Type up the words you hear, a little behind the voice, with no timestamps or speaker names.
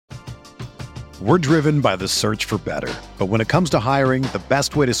We're driven by the search for better. But when it comes to hiring, the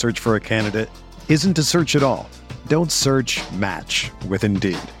best way to search for a candidate isn't to search at all. Don't search, match with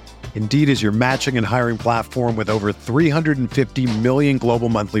Indeed. Indeed is your matching and hiring platform with over 350 million global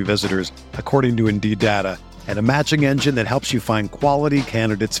monthly visitors, according to Indeed data, and a matching engine that helps you find quality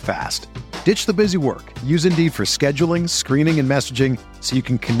candidates fast. Ditch the busy work. Use Indeed for scheduling, screening, and messaging so you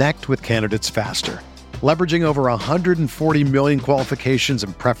can connect with candidates faster. Leveraging over 140 million qualifications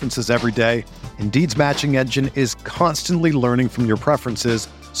and preferences every day, Indeed's matching engine is constantly learning from your preferences,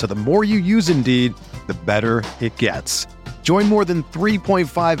 so the more you use Indeed, the better it gets. Join more than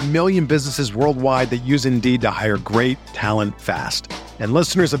 3.5 million businesses worldwide that use Indeed to hire great talent fast. And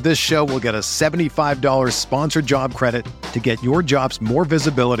listeners of this show will get a $75 sponsored job credit to get your jobs more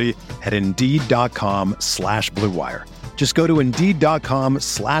visibility at Indeed.com/Blue Wire. Just go to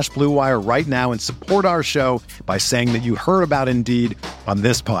Indeed.com/Blue Wire right now and support our show by saying that you heard about Indeed on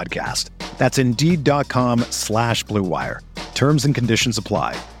this podcast. That's Indeed.com/Blue Wire. Terms and conditions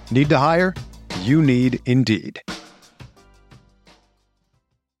apply. Need to hire? You need Indeed.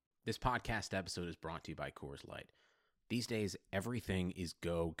 This podcast episode is brought to you by Coors Light. These days, everything is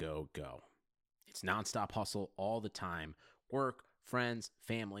go, go, go. It's nonstop hustle all the time. Work, friends,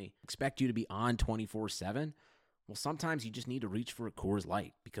 family, expect you to be on 24/7. Well, sometimes you just need to reach for a Coors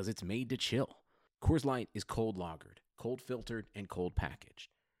Light because it's made to chill. Coors Light is cold lagered, cold filtered, and cold packaged.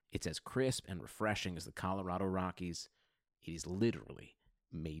 It's as crisp and refreshing as the Colorado Rockies. It is literally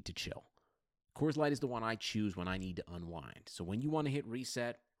made to chill. Coors Light is the one I choose when I need to unwind. So when you want to hit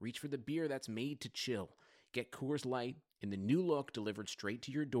reset, reach for the beer that's made to chill. Get Coors Light in the new look delivered straight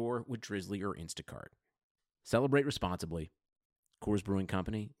to your door with Drizzly or Instacart. Celebrate responsibly. Coors Brewing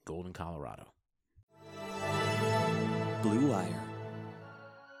Company, Golden, Colorado. Blue Wire.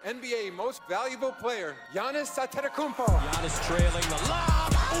 NBA Most Valuable Player, Giannis Antetokounmpo. Giannis trailing the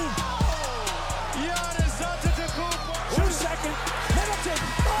lob. Giannis Antetokounmpo. 2 seconds. Middleton.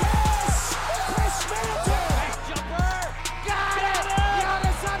 Yes! Chris Middleton. Nice jumper. Got it.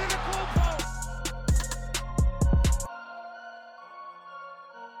 Giannis Antetokounmpo.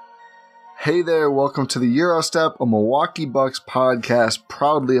 Hey there, welcome to the Eurostep, a Milwaukee Bucks podcast,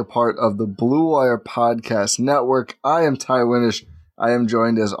 proudly a part of the Blue Wire Podcast Network. I am Ty Winnish. I am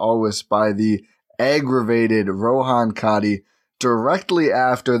joined as always by the aggravated Rohan Kadi directly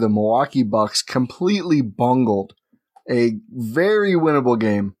after the Milwaukee Bucks completely bungled a very winnable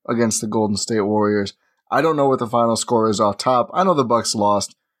game against the Golden State Warriors. I don't know what the final score is off top. I know the Bucks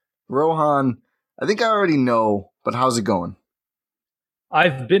lost. Rohan, I think I already know, but how's it going?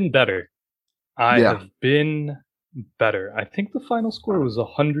 I've been better. I have been better. I think the final score was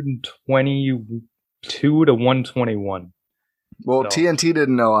 122 to 121. Well, So- TNT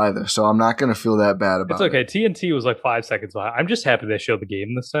didn't know either, so I'm not going to feel that bad about It's okay. TNT was like 5 seconds behind. I'm just happy they showed the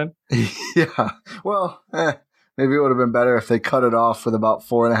game this time. it. Yeah. Well, maybe it would have been better if they cut it off with about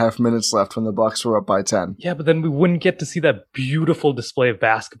 4.5 minutes left when the Bucks were up by 10. Yeah, but then we wouldn't get to see that beautiful display of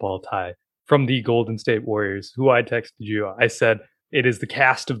basketball, Ty, from the Golden State Warriors, who I texted you. I said, it is the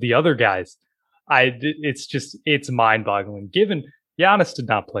cast of the other guys. It's mind-boggling. Given Giannis did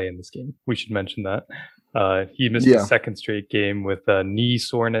not play in this game, we should mention that. He missed his second straight game with knee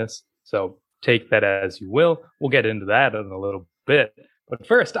soreness. So take that as you will. We'll get into that in a little bit. But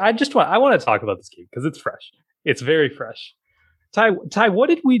first, I want to talk about this game because it's fresh. It's very fresh. Ty, what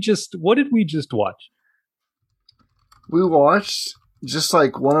did we just watch? We watched just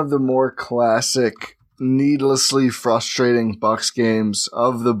like one of the more classic, needlessly frustrating Bucks games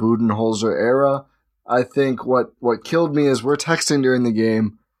of the Budenholzer era. I think what killed me is we're texting during the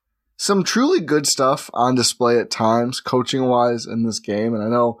game. Some truly good stuff on display at times, coaching-wise, in this game. And I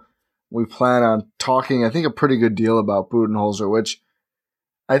know we plan on talking, I think, a pretty good deal about Budenholzer, which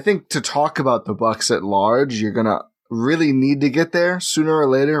I think to talk about the Bucks at large, you're going to really need to get there sooner or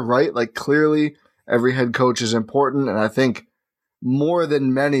later, right? Like, clearly, every head coach is important. And I think more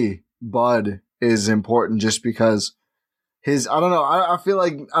than many, Bud is important just because I don't know. I feel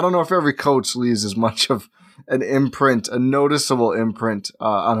like, I don't know if every coach leaves as much of an imprint, a noticeable imprint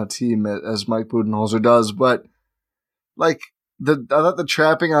on a team as Mike Budenholzer does. But like I thought the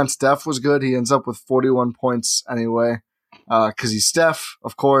trapping on Steph was good. He ends up with 41 points anyway, because he's Steph,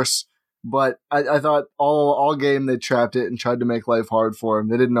 of course. But I thought all game they trapped it and tried to make life hard for him.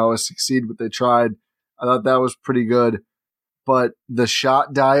 They didn't always succeed, but they tried. I thought that was pretty good. But the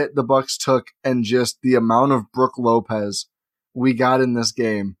shot diet the Bucks took and just the amount of Brook Lopez we got in this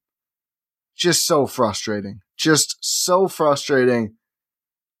game, just so frustrating. Just so frustrating.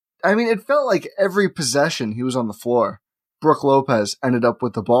 I mean, it felt like every possession he was on the floor, Brook Lopez ended up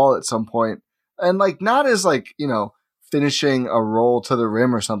with the ball at some point. And like, not as like, finishing a roll to the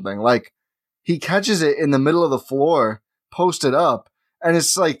rim or something. Like, he catches it in the middle of the floor, posted up, and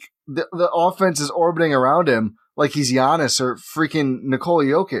it's like the offense is orbiting around him like he's Giannis or freaking Nikola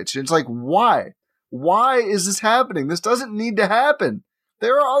Jokic. It's like, why? Why is this happening? This doesn't need to happen.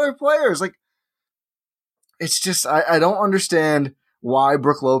 There are other players. Like, it's just, I don't understand why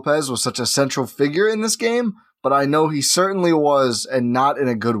Brook Lopez was such a central figure in this game, but I know he certainly was, and not in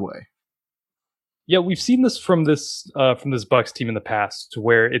a good way. Yeah, we've seen this from this Bucks team in the past,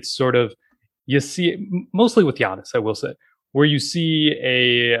 where it's sort of, you see it mostly with Giannis, I will say, where you see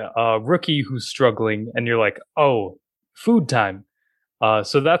a rookie who's struggling, and you're like, oh, food time.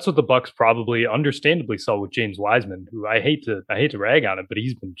 So that's what the Bucks probably understandably saw with James Wiseman, who I hate to rag on him, but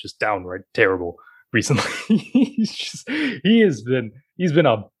he's been just downright terrible recently. he's been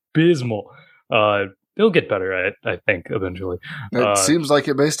abysmal. He'll get better, I think, eventually. It seems like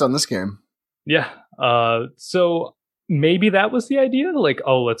it based on this game. Yeah. So maybe that was the idea. Like,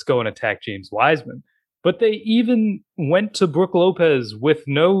 oh, let's go and attack James Wiseman. But they even went to Brook Lopez with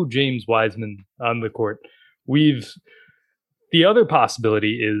no James Wiseman on the court. The other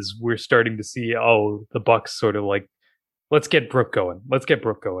possibility is we're starting to see, the Bucks sort of like, let's get Brook going. Let's get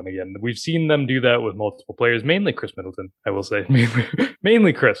Brook going again. We've seen them do that with multiple players, mainly Chris Middleton, I will say.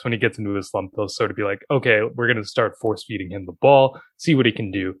 Mainly Chris, when he gets into his slump, they'll sort of be like, okay, we're going to start force-feeding him the ball, see what he can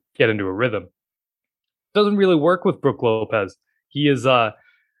do, get into a rhythm. Doesn't really work with Brook Lopez. He is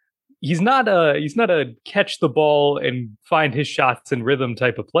he's not a catch the ball and find his shots in rhythm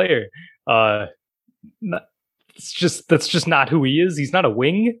type of player. That's just not who he is. He's not a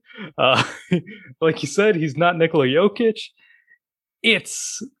wing. Like you said, he's not Nikola Jokic.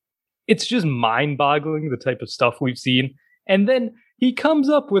 It's just mind-boggling, the type of stuff we've seen. And then he comes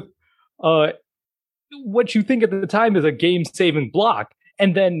up with what you think at the time is a game-saving block,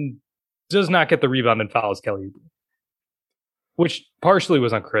 and then does not get the rebound and fouls Kelly Oubre, which partially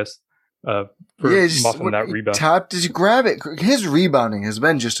was on Chris for muffing that rebound. Did you grab it? His rebounding has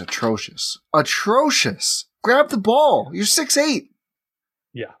been just atrocious. Atrocious. Grab the ball. You're 6'8".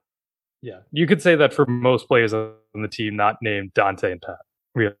 Yeah. Yeah. You could say that for most players on the team not named Dante and Pat,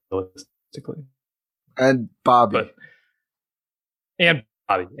 realistically. And Bobby. Bobby.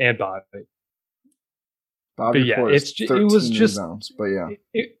 Bobby, yeah, it was just rebounds, but yeah.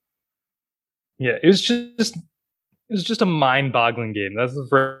 It was just a mind-boggling game. That's the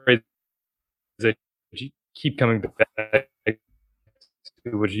phrase that you keep coming back to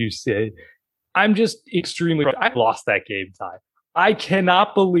what you say. I'm just extremely. I lost that game, Ty. I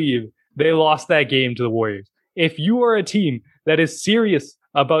cannot believe they lost that game to the Warriors. If you are a team that is serious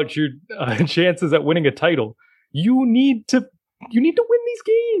about your chances at winning a title, you need to win these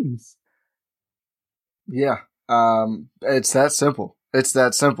games. Yeah, it's that simple. It's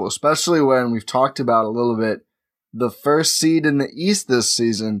that simple, especially when we've talked about a little bit. The first seed in the East this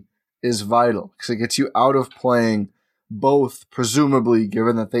season is vital because it gets you out of playing both, presumably,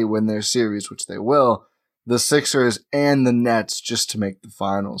 given that they win their series, which they will, the Sixers and the Nets just to make the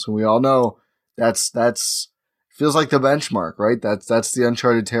finals. And we all know that's feels like the benchmark, right? That's the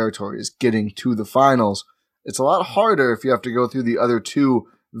uncharted territory, is getting to the finals. It's a lot harder if you have to go through the other two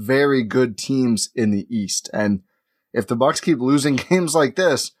very good teams in the East. And if the Bucks keep losing games like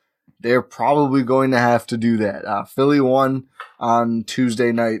this, they're probably going to have to do that. Philly won on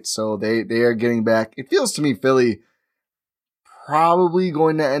Tuesday night, so they are getting back. It feels to me Philly probably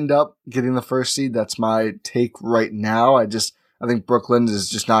going to end up getting the first seed. That's my take right now. I think Brooklyn is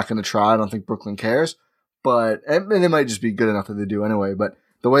just not going to try. I don't think Brooklyn cares, but they might just be good enough that they do anyway. But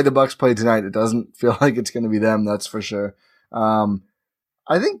the way the Bucks played tonight, it doesn't feel like it's going to be them. That's for sure. I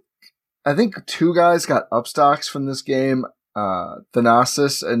think two guys got upstocks from this game.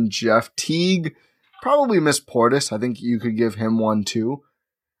 Thanasis and Jeff Teague probably missed Portis. I think you could give him one too.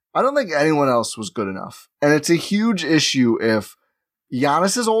 I don't think anyone else was good enough. And it's a huge issue if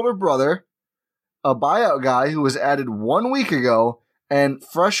Giannis's older brother, a buyout guy who was added 1 week ago, and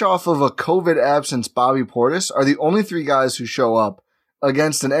fresh off of a COVID absence, Bobby Portis, are the only three guys who show up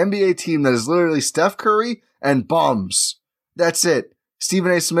against an NBA team that is literally Steph Curry and bums. That's it.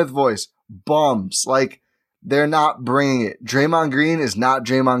 Stephen A. Smith voice. Bums. Like, they're not bringing it. Draymond Green is not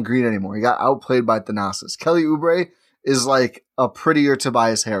Draymond Green anymore. He got outplayed by Thanasis. Kelly Oubre is like a prettier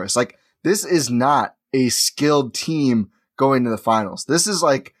Tobias Harris. Like, this is not a skilled team going to the finals. This is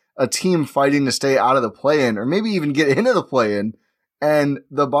like a team fighting to stay out of the play-in or maybe even get into the play-in. And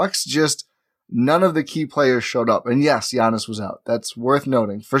the Bucks just, none of the key players showed up. And yes, Giannis was out. That's worth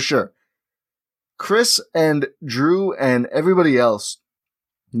noting for sure. Chris and Drew and everybody else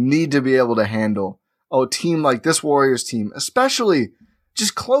need to be able to handle a team like this Warriors team, especially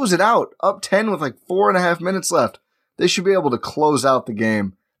just close it out up 10 with like 4.5 minutes left. They should be able to close out the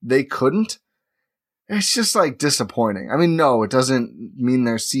game. They couldn't. it's just like disappointing. I mean, no, it doesn't mean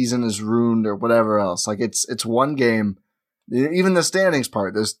their season is ruined or whatever else. Like it's one game. Even the standings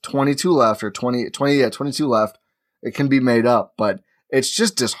part, there's 22 left or 22 left. It can be made up, but it's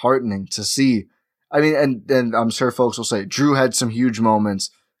just disheartening to see. I mean, and I'm sure folks will say Drew had some huge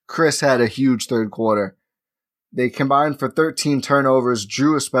moments. Chris had a huge third quarter. They combined for 13 turnovers.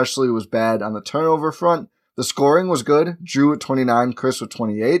 Drew especially was bad on the turnover front. The scoring was good. Drew at 29, Chris with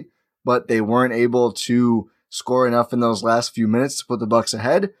 28, but they weren't able to score enough in those last few minutes to put the Bucks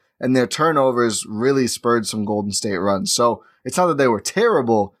ahead, and their turnovers really spurred some Golden State runs. So it's not that they were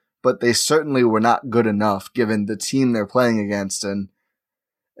terrible, but they certainly were not good enough given the team they're playing against, and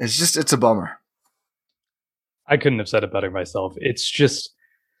it's a bummer. I couldn't have said it better myself. It's just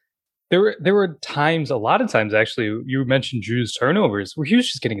there were times, a lot of times actually, you mentioned Drew's turnovers where he was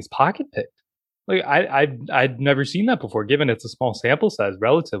just getting his pocket picked. Like I'd never seen that before, given it's a small sample size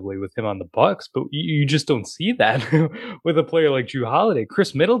relatively with him on the Bucks, but you just don't see that with a player like Drew Holiday.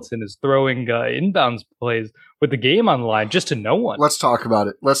 Chris Middleton is throwing inbounds plays with the game on the line just to no one. Let's talk about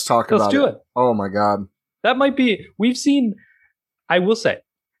it. Let's do it. Oh my God. That might be, we've seen, I will say,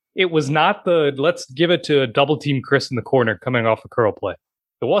 it was not the let's give it to a double team Chris in the corner coming off a curl play.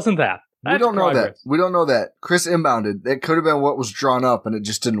 It wasn't that. We don't know that. We don't know that. Chris inbounded. It could have been what was drawn up and it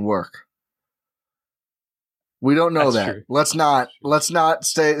just didn't work. We don't know that. True. Let's not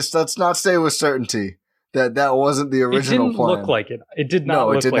stay with certainty that wasn't the original plan. It didn't look like it. It did not.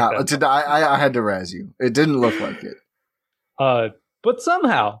 No, it did not. It did. I had to razz you. It didn't look like it. But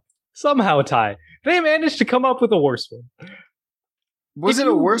somehow, Ty, they managed to come up with a worse one. Was it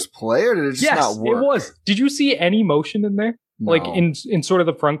a worse play or did it just not work? Yes, it was. Did you see any motion in there? No. Like in sort of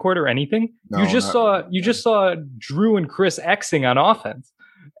the front court or anything? No, you just saw Drew and Chris Xing on offense.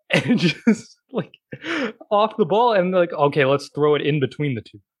 And just like off the ball and like, okay, let's throw it in between the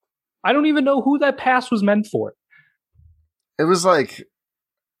two. I don't even know who that pass was meant for. It was like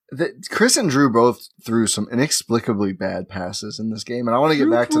Chris and Drew both threw some inexplicably bad passes in this game, and I want to get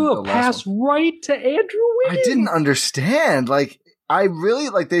back to the last one. Drew threw a pass right to Andrew Wiggins. I didn't understand. Like, I really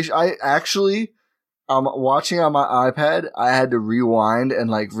like I actually watching on my iPad. I had to rewind and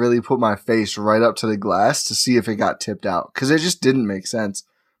like really put my face right up to the glass to see if it got tipped out because it just didn't make sense.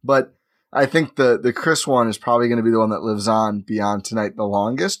 But I think the Chris one is probably going to be the one that lives on beyond tonight the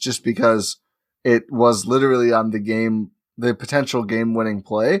longest, just because it was literally on the potential game-winning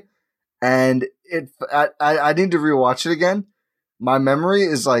play, and I need to rewatch it again. My memory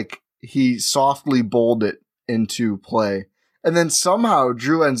is like he softly bowled it into play, and then somehow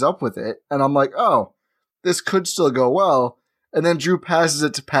Drew ends up with it, and I'm like, oh, this could still go well, and then Drew passes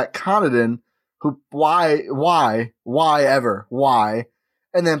it to Pat Connaughton, who why?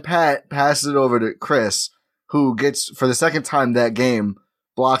 And then Pat passes it over to Chris, who gets, for the second time that game,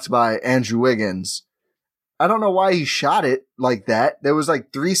 blocked by Andrew Wiggins. I don't know why he shot it like that. There was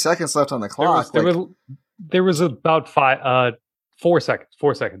like 3 seconds left on the clock. There was about 4 seconds.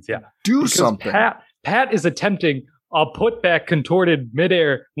 4 seconds, yeah. Because something. Pat is attempting a putback contorted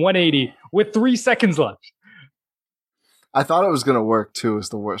midair 180 with 3 seconds left. I thought it was going to work too, is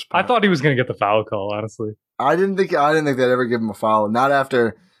the worst part. I thought he was going to get the foul call, honestly. I didn't think they'd ever give him a foul. Not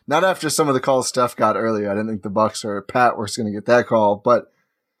after some of the calls Steph got earlier. I didn't think the Bucks or Pat were going to get that call, but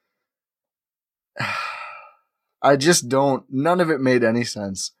I just don't. None of it made any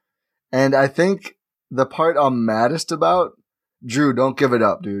sense. And I think the part I'm maddest about, Drew, don't give it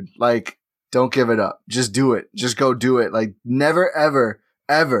up, dude. Like, don't give it up. Just do it. Just go do it. Like, never, ever,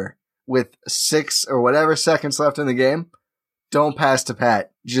 ever with 6 or whatever seconds left in the game, don't pass to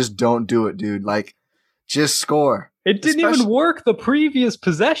Pat. Just don't do it, dude. Like, just score. It didn't even work the previous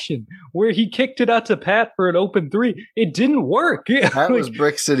possession where he kicked it out to Pat for an open 3. It didn't work. Pat was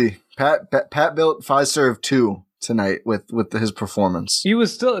Brick City. Pat built 5-serve 2 tonight with his performance. He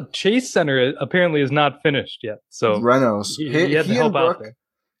was still Chase Center apparently is not finished yet. So Reynolds. He had to help out there.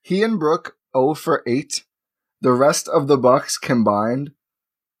 He and Brook 0 for 8. The rest of the Bucks combined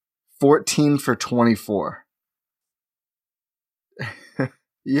 14 for 24.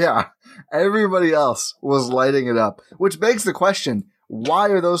 Yeah, everybody else was lighting it up, which begs the question, why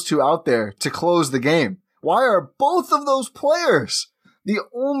are those two out there to close the game? Why are both of those players the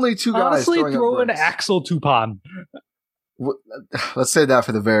only two guys throw an Axel Toupane? Let's say that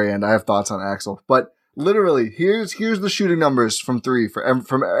for the very end. I have thoughts on Axel, but literally, here's the shooting numbers from 3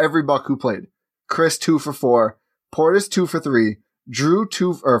 from every Buck who played. Chris 2 for 4, Portis 2 for 3, Drew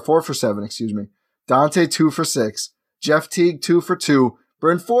 4 for 7, Dante 2 for 6, Jeff Teague 2 for 2,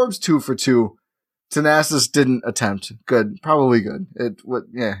 Bryn Forbes 2 for 2. Thanasis didn't attempt. Good, probably good.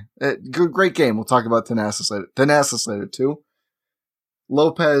 Great game. We'll talk about Thanasis later. Thanasis later too.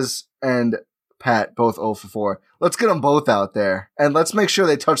 Lopez and Pat both 0 for 4. Let's get them both out there, and let's make sure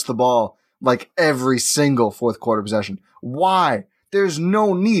they touch the ball like every single fourth quarter possession. Why? There's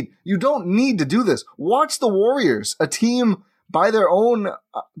no need. You don't need to do this. Watch the Warriors, a team by their own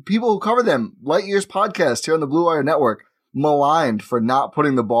people who cover them. Light Years podcast here on the Blue Wire Network, maligned for not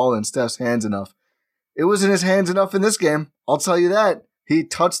putting the ball in Steph's hands enough. It was in his hands enough in this game. I'll tell you that. He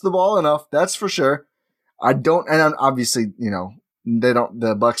touched the ball enough. That's for sure. And obviously,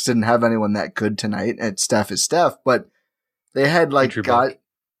 the Bucks didn't have anyone that good tonight. And Steph is Steph, but they had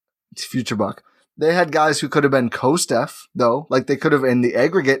future Buck. They had guys who could have been co-Steph though. Like they could have in the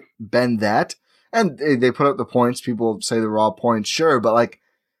aggregate been that. And they put up the points. People say the raw points, sure, but like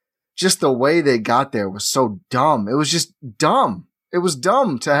just the way they got there was so dumb. It was just dumb. It was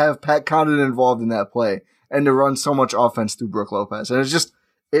dumb to have Pat Connaughton involved in that play and to run so much offense through Brook Lopez. And it's just,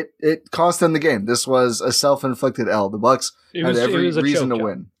 it cost them the game. This was a self-inflicted L. The Bucks had every reason to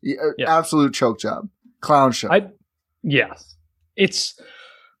win. Yeah. Absolute choke job. Clown show. Yes. It's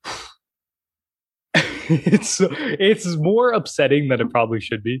more upsetting than it probably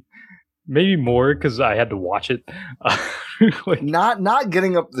should be. Maybe more because I had to watch it. Not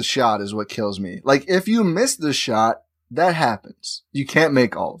getting up the shot is what kills me. Like if you miss the shot, that happens. You can't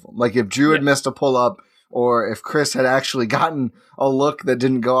make all of them. Like if Drew had missed a pull-up, or if Chris had actually gotten a look that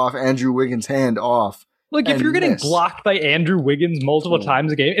didn't go off Andrew Wiggins' hand off. Like if you're getting blocked by Andrew Wiggins multiple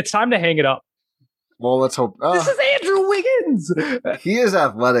times a game, it's time to hang it up. Well, let's hope. This is Andrew Wiggins. He is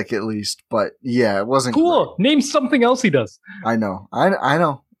athletic at least, but yeah, it wasn't cool. Great. Name something else he does. I know,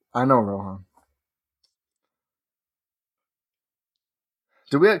 Rohan.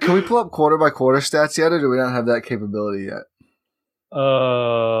 Can we pull up quarter by quarter stats yet, or do we not have that capability yet?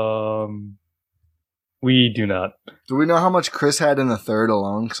 We do not. Do we know how much Chris had in the third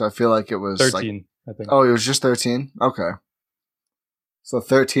alone? Because I feel like it was 13. I think. Oh, it was just 13. Okay, so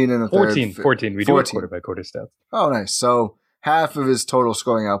 13 in the 14, third. 14. We 14. Do have quarter by quarter stats. Oh, nice. So half of his total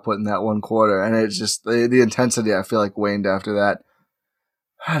scoring output in that one quarter, and it's just the intensity. I feel like waned after that.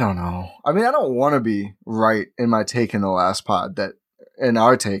 I don't know. I mean, I don't want to be right in my take in the last pod in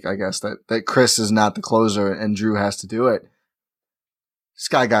our take, I guess, that Chris is not the closer and Drew has to do it. This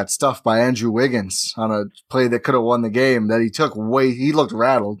guy got stuffed by Andrew Wiggins on a play that could have won the game that he looked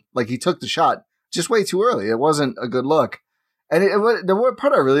rattled. Like he took the shot just way too early. It wasn't a good look. And the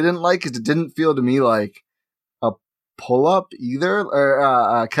part I really didn't like is it didn't feel to me like a pull up either, or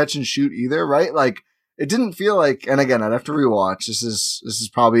a catch and shoot either, right? Like it didn't feel like, and again, I'd have to rewatch. This is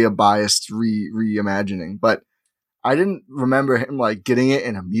probably a biased reimagining, but I didn't remember him like getting it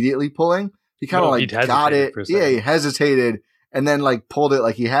and immediately pulling. He kind of got it. Yeah, he hesitated and then like pulled it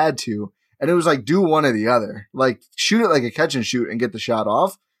like he had to. And it was like, do one or the other. Like shoot it like a catch and shoot and get the shot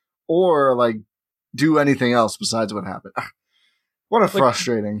off, or like do anything else besides what happened. What a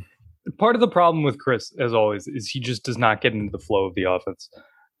frustrating. Part of the problem with Chris, as always, is he just does not get into the flow of the offense.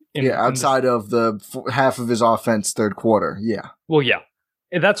 Outside of the half of his offense third quarter. Yeah. Well, yeah.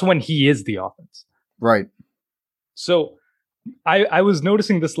 And that's when he is the offense. Right. So I was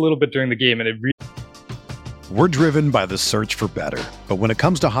noticing this a little bit during the game, and We're driven by the search for better. But when it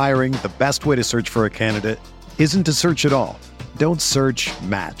comes to hiring, the best way to search for a candidate isn't to search at all. Don't search,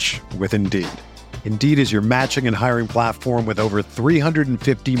 match with Indeed. Indeed is your matching and hiring platform with over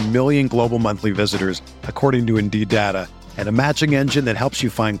 350 million global monthly visitors, according to Indeed data, and a matching engine that helps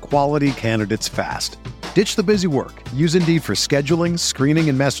you find quality candidates fast. Ditch the busy work. Use Indeed for scheduling, screening,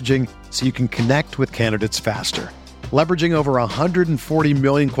 and messaging so you can connect with candidates faster. Leveraging over 140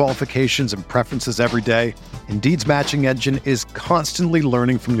 million qualifications and preferences every day, Indeed's matching engine is constantly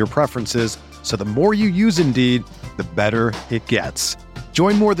learning from your preferences, so the more you use Indeed, the better it gets.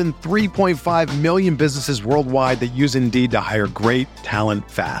 Join more than 3.5 million businesses worldwide that use Indeed to hire great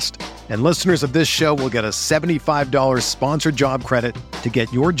talent fast. And listeners of this show will get a $75 sponsored job credit to get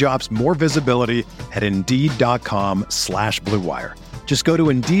your jobs more visibility at Indeed.com/Blue Wire. Just go to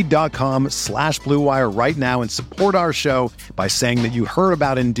Indeed.com/Blue Wire right now and support our show by saying that you heard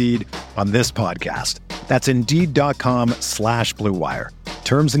about Indeed on this podcast. That's Indeed.com/Blue Wire.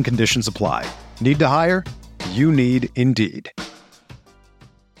 Terms and conditions apply. Need to hire? You need Indeed.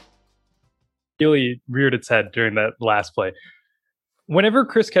 Really reared its head during that last play. Whenever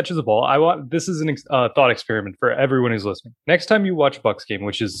Chris catches a ball, this is a thought experiment for everyone who's listening. Next time you watch Bucks game,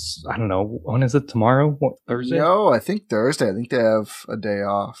 which is, I don't know, when is it, tomorrow? Thursday? No, I think Thursday. I think they have a day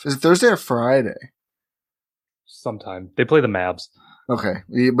off. Is it Thursday or Friday? Sometime. They play the Mavs. Okay,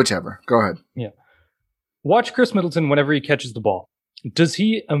 whichever. Go ahead. Yeah. Watch Chris Middleton whenever he catches the ball. Does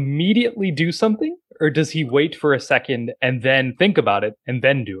he immediately do something, or does he wait for a second and then think about it and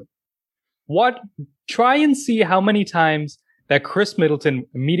then do it? Try and see how many times that Chris Middleton,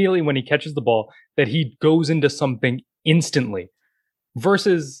 immediately when he catches the ball, that he goes into something instantly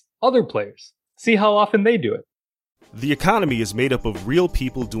versus other players. See how often they do it. The economy is made up of real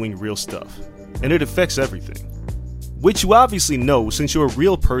people doing real stuff, and it affects everything. Which you obviously know since you're a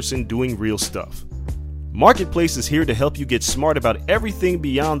real person doing real stuff. Marketplace is here to help you get smart about everything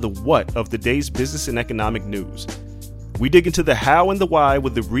beyond the what of the day's business and economic news. We dig into the how and the why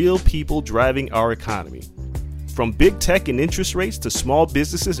with the real people driving our economy. From big tech and interest rates to small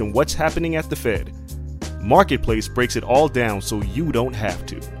businesses and what's happening at the Fed. Marketplace breaks it all down so you don't have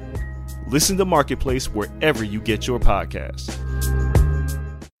to. Listen to Marketplace wherever you get your podcasts.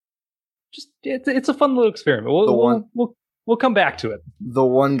 Just it's a fun little experiment. We'll come back to it. The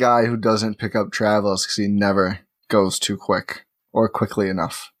one guy who doesn't pick up Travis because he never goes too quick or quickly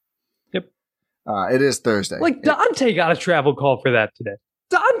enough. Yep. It is Thursday. Like Dante got a travel call for that today.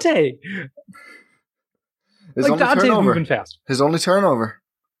 Dante! His like Dante's moving fast. His only turnover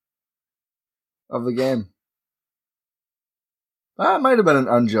of the game. That might have been an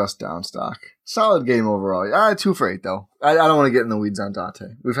unjust downstock. Solid game overall. 2 for 8, though. I don't want to get in the weeds on Dante.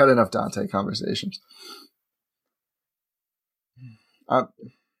 We've had enough Dante conversations.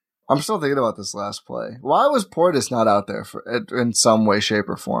 I'm still thinking about this last play. Why was Portis not out there in some way, shape,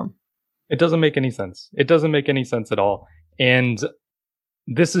 or form? It doesn't make any sense. It doesn't make any sense at all. And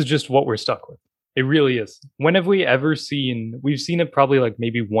this is just what we're stuck with. It really is. When have we ever we've seen it probably like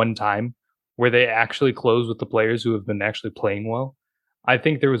maybe one time where they actually close with the players who have been actually playing well. I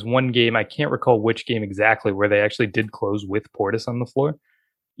think there was one game, I can't recall which game exactly, where they actually did close with Portis on the floor,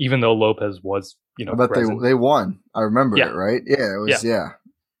 even though Lopez was, But they won. I remember it, right? Yeah, it was. Yeah.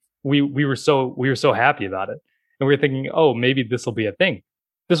 We were so happy about it, and we were thinking, oh, maybe this will be a thing.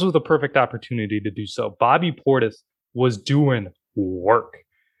 This was the perfect opportunity to do so. Bobby Portis was doing work.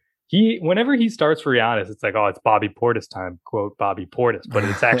 Whenever he starts for Giannis, it's like, oh, it's Bobby Portis time, quote Bobby Portis, but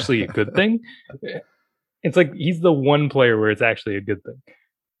it's actually a good thing. It's like he's the one player where it's actually a good thing,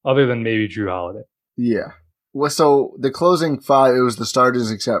 other than maybe Drew Holiday. Yeah. Well, so the closing 5, it was the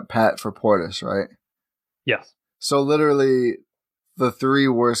starters except Pat for Portis, right? Yes. So literally the 3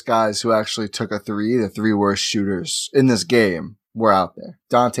 worst guys who actually took a 3, the 3 worst shooters in this game were out there.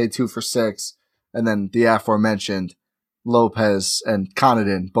 Dante 2 for 6, and then the aforementioned Lopez and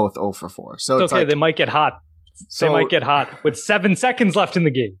Connaughton both 0 for 4. So it's okay. They might get hot. They might get hot with 7 seconds left in the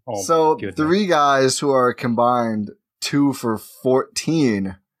game. Oh, so 3 guys who are combined 2 for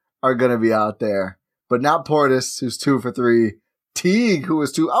 14 are going to be out there, but not Portis, who's 2 for 3. Teague, who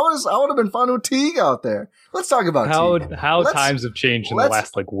was 2. I would have been fun with Teague out there. Let's talk about Teague. How times have changed in the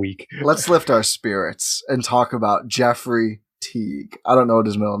last week. Let's lift our spirits and talk about Jeffrey Teague. I don't know what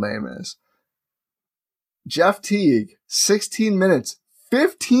his middle name is. Jeff Teague, 16 minutes,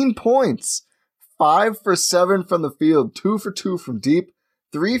 15 points, 5 for 7 from the field, 2 for 2 from deep,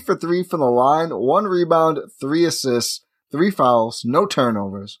 3 for 3 from the line, 1 rebound, 3 assists, 3 fouls, no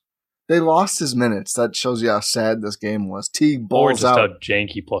turnovers. They lost his minutes. That shows you how sad this game was. Teague balls out. Or just a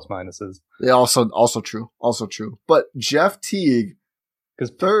janky plus minuses. Yeah, also true. But Jeff Teague,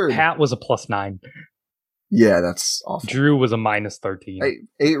 because third, Pat was a +9. Yeah, that's awful. Drew was a -13.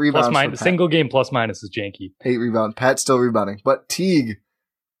 8 rebounds. Single game plus minus is janky. 8 rebounds. Pat's still rebounding. But Teague,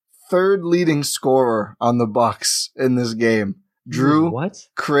 third leading scorer on the Bucks in this game. Drew, what?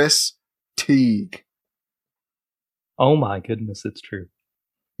 Chris, Teague. Oh my goodness, it's true.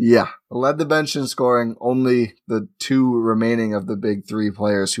 Yeah. Led the bench in scoring. Only the 2 remaining of the big 3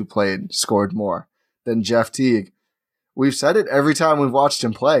 players who played scored more than Jeff Teague. We've said it every time we've watched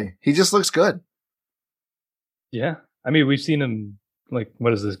him play. He just looks good. Yeah. I mean, we've seen him,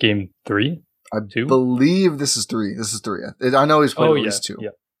 what is this, game 3? 2? I believe this is 3. I know he's played at least 2. Yeah.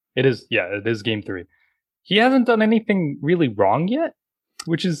 It is game 3. He hasn't done anything really wrong yet,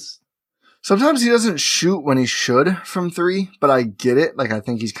 which is... Sometimes he doesn't shoot when he should from 3, but I get it. I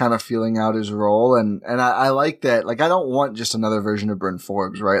think he's kind of feeling out his role, and I like that. I don't want just another version of Bryn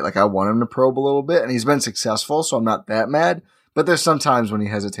Forbes, right? I want him to probe a little bit, and he's been successful, so I'm not that mad. But there's some times when he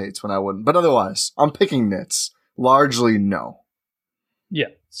hesitates when I wouldn't. But otherwise, I'm picking nits. Largely, no. Yeah.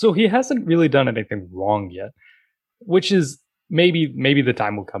 So he hasn't really done anything wrong yet, which is maybe the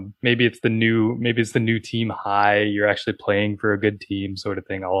time will come. Maybe it's the new team high. You're actually playing for a good team sort of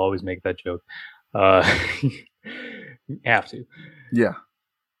thing. I'll always make that joke. Have to. Yeah.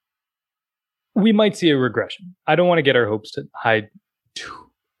 We might see a regression. I don't want to get our hopes high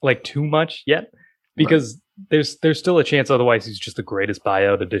too much yet, because there's still a chance. Otherwise, he's just the greatest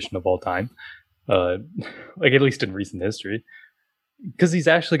buyout addition of all time. At least in recent history, because he's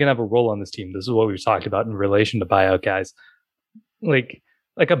actually going to have a role on this team. This is what we've talked about in relation to buyout guys.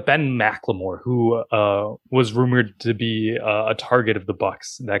 like a Ben McLemore, who was rumored to be a target of the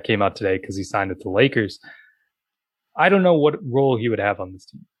Bucks. That came out today because he signed with the Lakers. I don't know what role he would have on this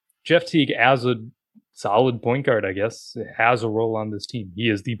team. Jeff Teague, as a solid point guard, I guess, has a role on this team. He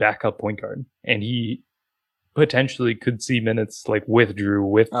is the backup point guard, and he potentially could see minutes like with Drew.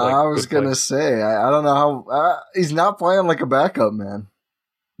 I was gonna say, I don't know how he's not playing like a backup, man.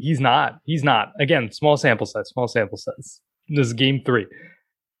 He's not. Again, small sample size. This is game 3.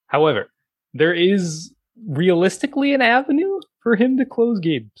 However, there is realistically an avenue for him to close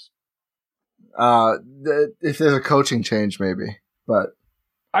games. If there's a coaching change, maybe. But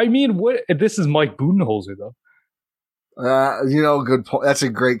I mean, this is Mike Budenholzer, though. Good point. That's a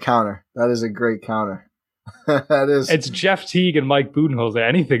great counter. That is a great counter. That is. It's Jeff Teague and Mike Budenholzer.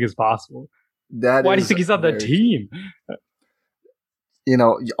 Anything is possible. Why do you think he's on the team?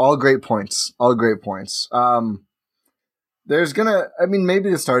 All great points. Maybe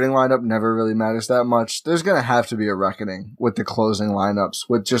the starting lineup never really matters that much. There's going to have to be a reckoning with the closing lineups,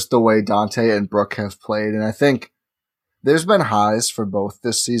 with just the way Dante and Brook have played. And I think there's been highs for both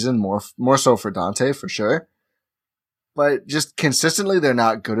this season, more so for Dante, for sure. But just consistently, they're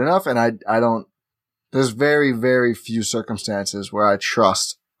not good enough. And I don't, there's very, very few circumstances where I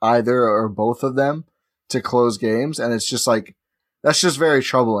trust either or both of them to close games. And it's just like, that's just very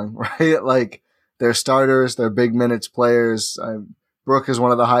troubling, right? Like, they're starters, they're big minutes players. Brook is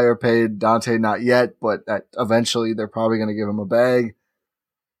one of the higher paid, Dante not yet, but eventually they're probably going to give him a bag.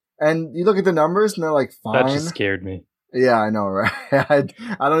 And you look at the numbers and they're like, fine. That just scared me. Yeah, I know, right? I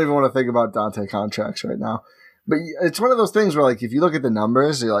don't even want to think about Dante contracts right now. But it's one of those things where, like, if you look at the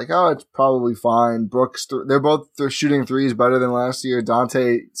numbers, you're like, oh, it's probably fine. They're shooting threes better than last year.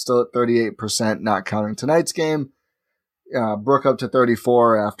 Dante still at 38%, not counting tonight's game. Brook up to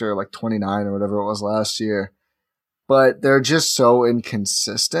 34 after like 29 or whatever it was last year. But they're just so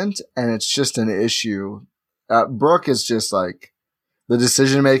inconsistent, and it's just an issue. Brook is just like, the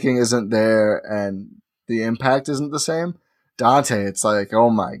decision making isn't there and the impact isn't the same. Dante, it's like, oh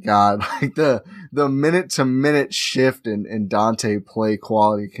my God, like the minute to minute shift in Dante play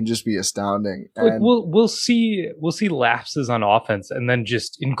quality can just be astounding. Like, we'll see lapses on offense and then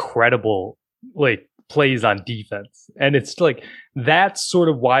just incredible like plays on defense. And it's like, that's sort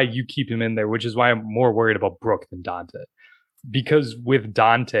of why you keep him in there, which is why I'm more worried about Brook than Dante. Because with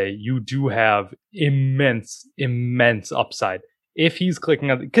Dante, you do have immense upside. If he's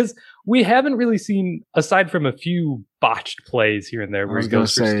clicking on, because we haven't really seen, aside from a few botched plays here and there where he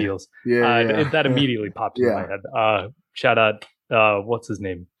goes for steals. That immediately popped in my head. Shout out, what's his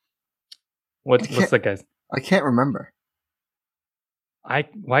name? What's that guy's? I can't remember.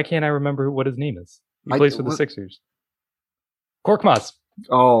 Why can't I remember what his name is? He plays for the Sixers. Korkmaz.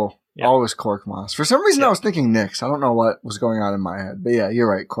 Oh, yeah. Always Korkmaz. For some reason, I was thinking Knicks. I don't know what was going on in my head, but yeah, you're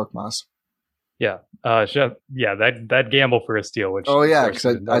right, Korkmaz. Yeah, that gamble for a steal. Which because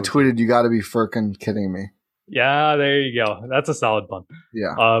I tweeted, "You got to be frickin' kidding me." Yeah, there you go. That's a solid pun.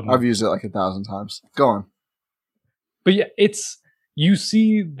 Yeah, I've used it like 1,000 times. Go on. But yeah, you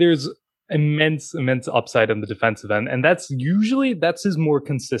see, there's immense upside on the defensive end, and that's his more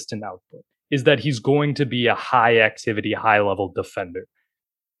consistent output. Is that he's going to be a high activity, high level defender.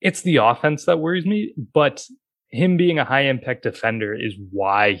 It's the offense that worries me, but him being a high impact defender is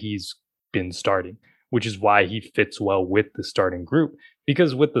why he's been starting, which is why he fits well with the starting group.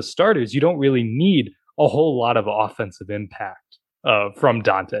 Because with the starters, you don't really need a whole lot of offensive impact from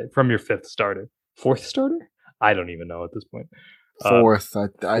Dante, from your fourth starter. I don't even know at this point. Fourth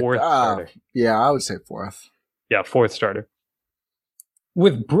starter. Yeah, I would say fourth. Yeah, fourth starter.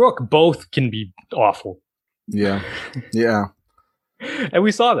 With Brook, both can be awful. Yeah. And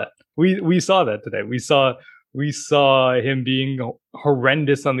we saw that. We saw that today. We saw him being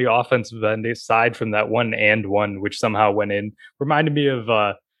horrendous on the offensive end, aside from that 1-and-1, which somehow went in. Reminded me of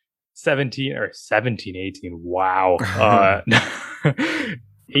 17, 18. Wow.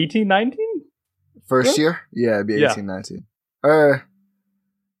 18, 19? First year? Yeah, it'd be 18, 19.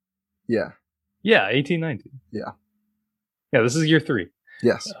 Yeah. Yeah, 18, 19. Yeah. Yeah, this is year 3.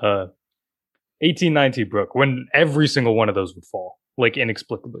 Yes. 18, 19 Brook, when every single one of those would fall, like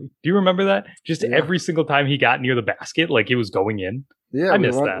inexplicably. Do you remember that? Just every single time he got near the basket, like it was going in. Yeah, I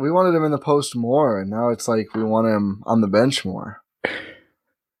missed that. We wanted him in the post more, and now it's like we want him on the bench more.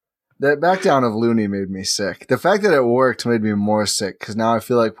 That back down of Looney made me sick. The fact that it worked made me more sick, because now I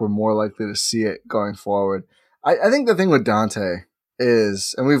feel like we're more likely to see it going forward. I think the thing with Dante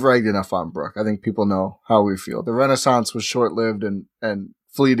is, and we've ragged enough on Brook, I think people know how we feel. The renaissance was short-lived and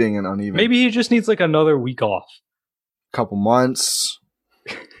fleeting and uneven. Maybe he just needs like another week off. Couple months.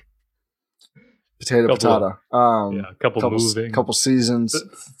 Potato. A couple moving. Couple seasons.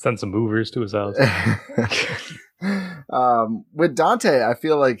 Send some movers to his house. With Dante, I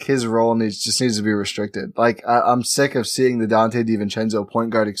feel like his role needs to be restricted. Like, I'm sick of seeing the Dante DiVincenzo point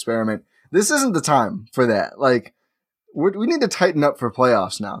guard experiment. This isn't the time for that. Like, we need to tighten up for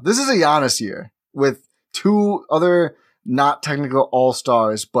playoffs now. This is a Giannis year with two other not technical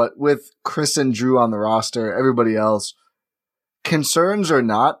all-stars, but with Chris and Drew on the roster, everybody else. Concerns or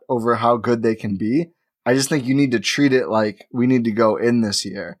not over how good they can be, I just think you need to treat it like we need to go in this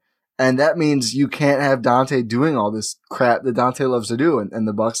year. And that means you can't have Dante doing all this crap that Dante loves to do, and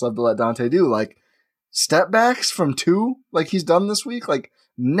the Bucks love to let Dante do. Like, step backs from 2, like he's done this week, like,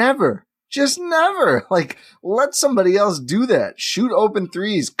 never. Just never. Like, let somebody else do that. Shoot open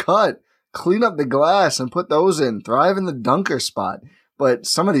threes, cut, clean up the glass, and put those in. Thrive in the dunker spot. But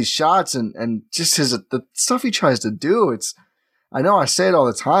some of these shots and just the stuff he tries to do, I know I say it all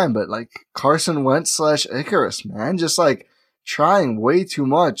the time, but like Carson Wentz / Icarus, man, just like trying way too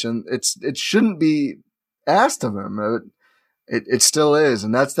much, and it shouldn't be asked of him. It still is,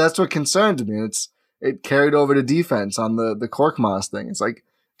 and that's what concerns me. It carried over to defense on the Korkmaz thing. It's like,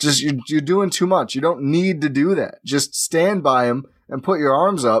 just you're doing too much. You don't need to do that. Just stand by him and put your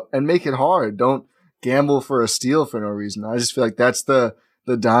arms up and make it hard. Don't gamble for a steal for no reason. I just feel like that's the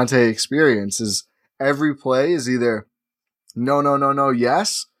Dante experience. Is every play is either no,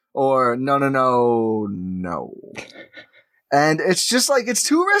 yes, or no. And it's just like, it's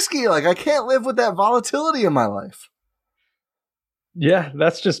too risky. Like, I can't live with that volatility in my life. Yeah,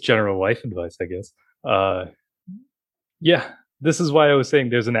 that's just general life advice, I guess. Yeah, this is why I was saying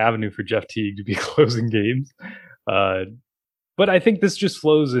there's an avenue for Jeff Teague to be closing games. But I think this just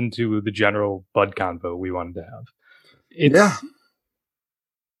flows into the general Bud convo we wanted to have.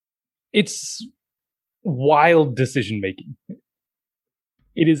 It's wild decision making.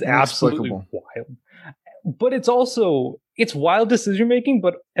 It is absolutely wild. But it's wild decision making,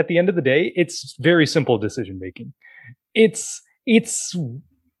 but at the end of the day, it's very simple decision making. It's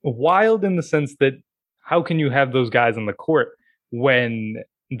wild in the sense that how can you have those guys on the court when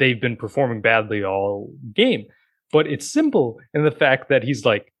they've been performing badly all game? But it's simple in the fact that he's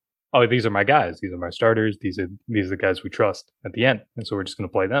like, oh, these are my guys. These are my starters. These are the guys we trust at the end. And so we're just going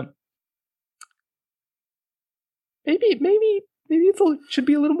to play them. Maybe it should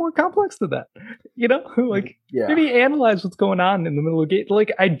be a little more complex than that. You know, like, maybe analyze what's going on in the middle of the game.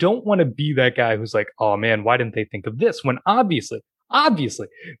 Like, I don't want to be that guy who's like, oh man, why didn't they think of this? When obviously,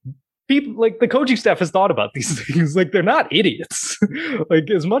 people, like, the coaching staff has thought about these things. Like, they're not idiots. Like,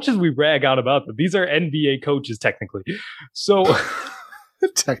 as much as we rag on about them, these are NBA coaches technically. So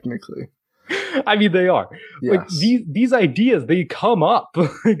technically, I mean, they are. Yes. Like, these ideas, they come up.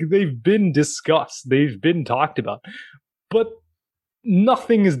 Like, they've been discussed. They've been talked about. But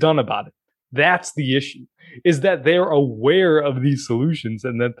nothing is done about it. That's the issue, is that they're aware of these solutions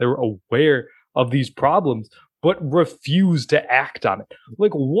and that they're aware of these problems, but refuse to act on it.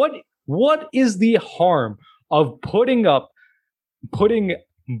 Like, what is the harm of putting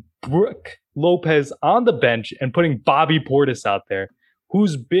Brook Lopez on the bench and putting Bobby Portis out there,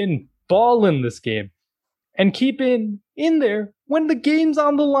 who's been balling this game, and keeping in there when the game's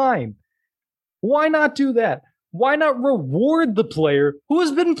on the line? Why not do that? Why not reward the player who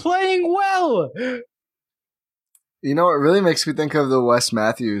has been playing well? You know, it really makes me think of the Wes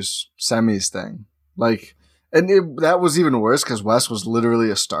Matthews semis thing. Like, that was even worse because Wes was literally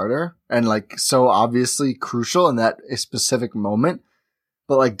a starter and, like, so obviously crucial in that specific moment.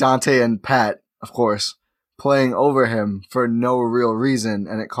 But, like, Dante and Pat, of course, playing over him for no real reason,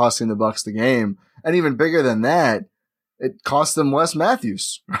 and it costing the Bucks the game. And even bigger than that, it cost them Wes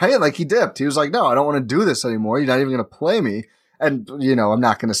Matthews, right? Like, he dipped. He was like, no, I don't want to do this anymore. You're not even going to play me. And, you know, I'm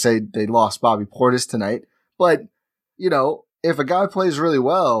not going to say they lost Bobby Portis tonight, but, you know, if a guy plays really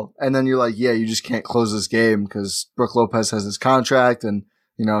well and then you're like, yeah, you just can't close this game because Brook Lopez has his contract and,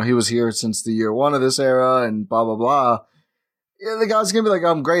 you know, he was here since the year 1 of this era and blah, blah, blah. Yeah, the guy's going to be like,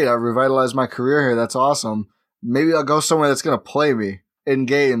 I'm great. I revitalized my career here. That's awesome. Maybe I'll go somewhere that's going to play me in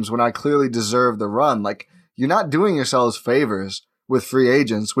games when I clearly deserve the run. Like, you're not doing yourselves favors with free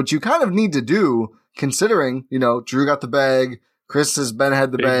agents, which you kind of need to do considering, you know, Drew got the bag, Chris has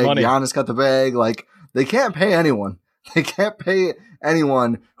had the Big bag, money. Giannis got the bag. Like, they can't pay anyone. They can't pay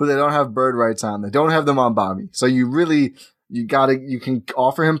anyone who they don't have bird rights on. They don't have them on Bobby. So you can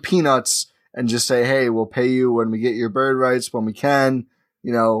offer him peanuts and just say, hey, we'll pay you when we get your bird rights when we can,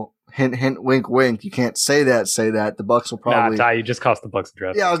 you know, hint, hint, wink, wink. You can't say that. The Bucks will probably. Nah, Ty, you just cost the Bucks a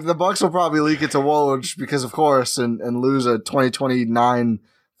draft. Yeah, the Bucks will probably leak it to Woj because, of course, and lose a 2029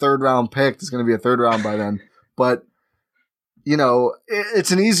 third round pick. It's going to be a third round by then. But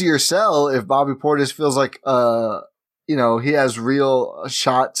it's an easier sell if Bobby Portis feels like, he has real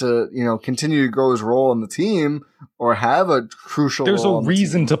shot to, continue to grow his role in the team or have a crucial There's role. a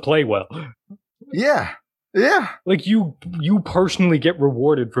reason to play well. Yeah. Yeah. Like you personally get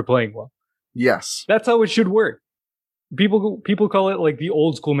rewarded for playing well. Yes. That's how it should work. People call it like the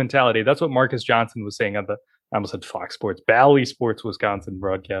old school mentality. That's what Marcus Johnson was saying on I almost said Fox Sports, Bally Sports Wisconsin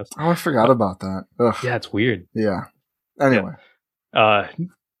broadcast. Oh, I forgot about that. Ugh. Yeah, it's weird. Yeah. Anyway. Yeah.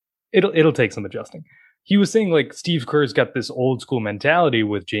 It'll take some adjusting. He was saying like Steve Kerr's got this old school mentality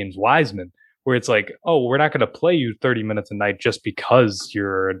with James Wiseman, where it's like, oh, we're not going to play you 30 minutes a night just because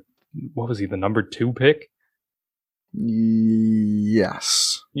you're, what was he, the number 2 pick?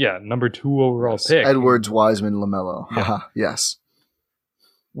 Yes. Yeah, number 2 overall pick. Edwards, Wiseman, LaMelo. Yeah. Yes.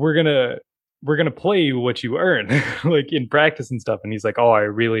 We're gonna play you what you earn, like in practice and stuff. And he's like, oh, I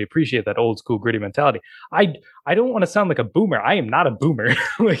really appreciate that old school gritty mentality. I don't want to sound like a boomer. I am not a boomer.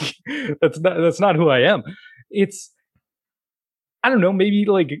 Like that's not who I am. It's, I don't know, maybe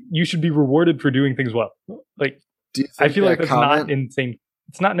like you should be rewarded for doing things well. Like I feel like that's not insane.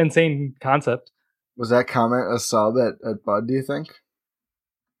 It's not an insane concept. Was that comment a sub at Bud, do you think?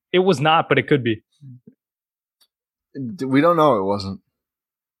 It was not, but it could be. We don't know it wasn't.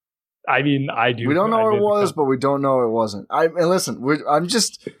 I mean, I do. We don't know it was, but we don't know it wasn't. And listen, I'm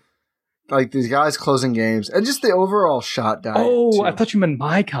just like these guys closing games and just the overall shot diet. Oh, too. I thought you meant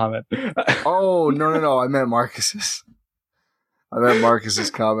my comment. Oh, no. I meant Marcus's. I meant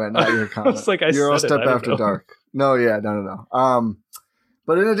Marcus's comment, not your comment. It's like You're a step after know. dark. No, yeah, no.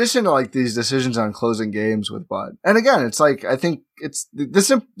 But in addition to like these decisions on closing games with Bud, and again, it's like I think it's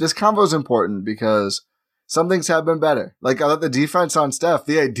this combo is important because some things have been better. Like I thought the defense on Steph,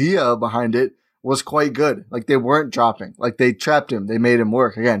 the idea behind it was quite good. Like they weren't dropping. Like they trapped him. They made him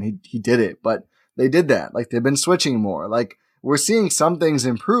work. Again, he did it, but they did that. Like they've been switching more. Like we're seeing some things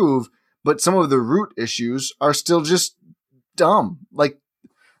improve, but some of the root issues are still just dumb. Like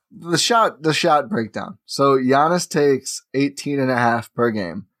the shot breakdown. So Giannis takes 18.5 per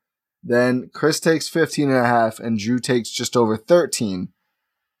game. Then Chris takes 15.5 and Drew takes just over 13.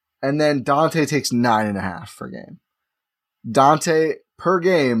 And then Dante takes 9.5 per game. Dante per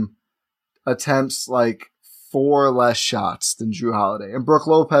game attempts like 4 less shots than Drew Holiday. And Brook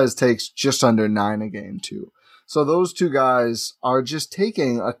Lopez takes just under 9 a game too. So those two guys are just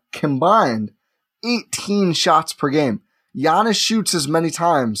taking a combined 18 shots per game. Giannis shoots as many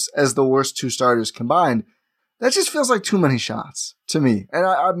times as the worst two starters combined. That just feels like too many shots to me.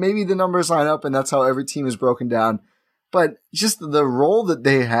 And maybe the numbers line up and that's how every team is broken down. But just the role that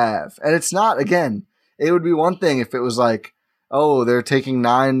they have. And it's not, again, it would be one thing if it was like, oh, they're taking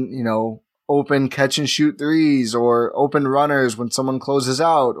 9, open catch and shoot threes or open runners when someone closes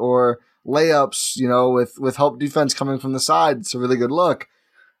out or layups, with help defense coming from the side. It's a really good look.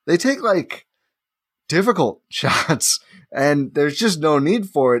 They take like difficult shots and there's just no need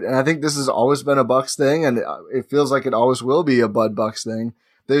for it. And I think this has always been a Bucks thing and it feels like it always will be a Bud Bucks thing.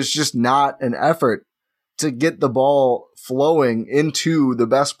 There's just not an effort to get the ball flowing into the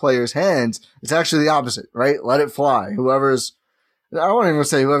best player's hands. It's actually the opposite, right? Let it fly. I won't even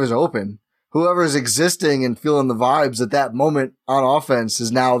say whoever's open. Whoever's existing and feeling the vibes at that moment on offense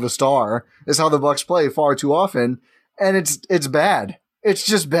is now the star. Is how the Bucks play far too often. And it's bad. It's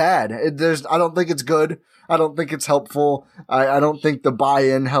just bad. I don't think it's good. I don't think it's helpful. I don't think the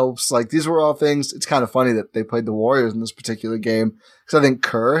buy-in helps. Like these were all things. It's kind of funny that they played the Warriors in this particular game because I think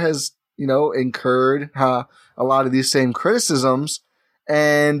Kerr has, incurred a lot of these same criticisms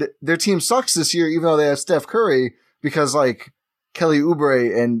and their team sucks this year, even though they have Steph Curry because like Kelly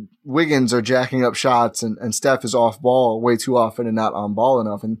Oubre and Wiggins are jacking up shots and Steph is off ball way too often and not on ball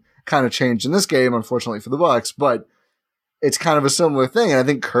enough and kind of changed in this game, unfortunately for the Bucks, but it's kind of a similar thing. And I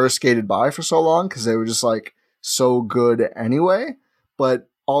think Kerr skated by for so long because they were just like so good anyway. But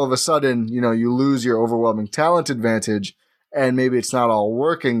all of a sudden, you lose your overwhelming talent advantage and maybe it's not all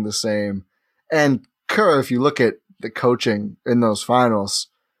working the same. And Kerr, if you look at the coaching in those finals,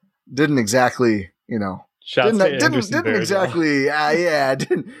 didn't exactly, didn't exactly,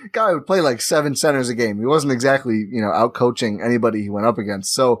 guy would play like 7 centers a game. He wasn't exactly, out coaching anybody he went up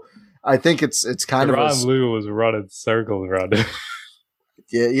against. So I think it's kind of Ron Lue was running circles around it.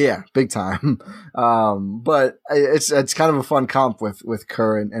 Yeah, big time. But it's kind of a fun comp with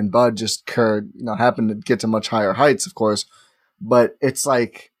Kerr and Bud. Just Kerr, happened to get to much higher heights, of course. But it's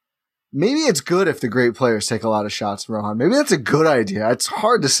like maybe it's good if the great players take a lot of shots from Rohan. Maybe that's a good idea. It's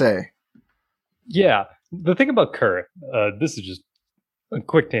hard to say. Yeah, the thing about Kerr, this is just a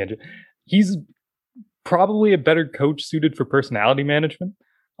quick tangent. He's probably a better coach suited for personality management.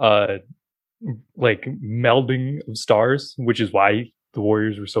 like melding of stars, which is why the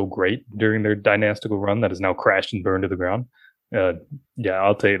Warriors were so great during their dynastical run that has now crashed and burned to the ground. Yeah,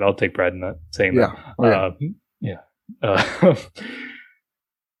 I'll take pride in that, saying that.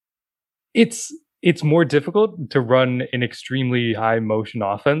 It's more difficult to run an extremely high motion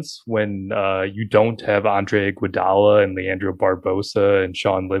offense when you don't have Andre Iguodala and Leandro Barbosa and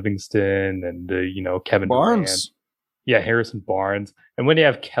Sean Livingston and Kevin Barnes. Durant. Yeah, Harrison Barnes. And when you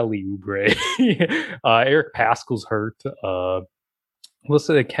have Kelly Oubre, Eric Pascal's hurt. We'll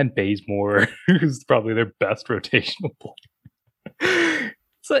say that Kent Bazemore, who's probably their best rotational player.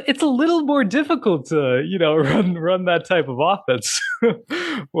 So it's a little more difficult to, run that type of offense.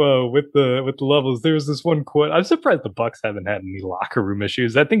 Well, with the levels, there was this one quote. I'm surprised the Bucks haven't had any locker room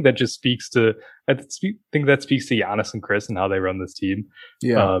issues. I think that just speaks to Giannis and Chris and how they run this team.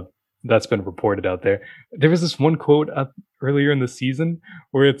 Yeah. That's been reported out there. There was this one quote earlier in the season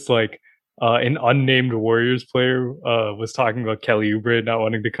where it's like an unnamed Warriors player was talking about Kelly Oubre not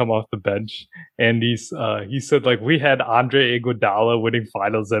wanting to come off the bench, and he said like, we had Andre Iguodala winning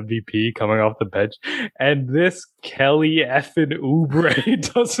Finals MVP coming off the bench, and this Kelly effing Oubre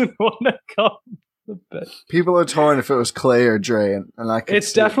doesn't want to come off the bench. People are torn if it was Clay or Dre, and I could.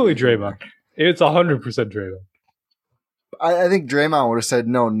 It's definitely Draymond. It's 100% Draymond. I think Draymond would have said,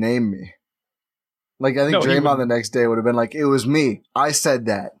 no, name me. Like, I think Draymond the next day would have been like, it was me. I said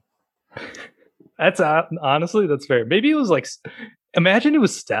that. That's honestly, that's fair. Maybe it was like, imagine it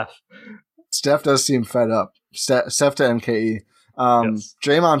was Steph. Steph does seem fed up. Steph to MKE. Yes.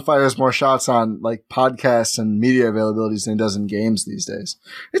 Draymond fires more shots on like podcasts and media availabilities than he does in games these days.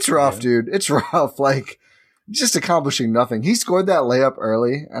 It's rough, dude. It's rough. Like, just accomplishing nothing. He scored that layup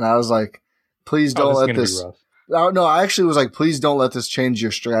early, and I was like, please don't let this. No, I actually was like, please don't let this change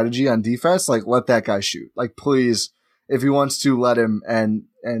your strategy on defense. Like, let that guy shoot. Like, please, if he wants to, let him. And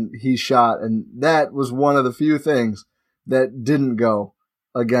he shot. And that was one of the few things that didn't go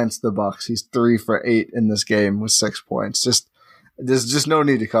against the Bucks. He's 3 for 8 in this game with 6 points. There's just no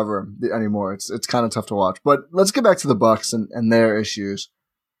need to cover him anymore. It's kind of tough to watch. But let's get back to the Bucks and their issues.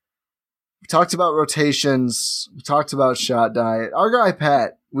 We talked about rotations. We talked about shot diet. Our guy,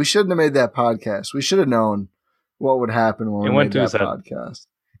 Pat, we shouldn't have made that podcast. We should have known what would happen when we made that podcast.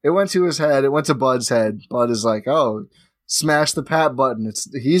 It went to his head. It went to Bud's head. Bud is like, oh, smash the Pat button.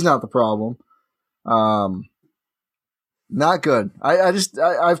 He's not the problem. Not good.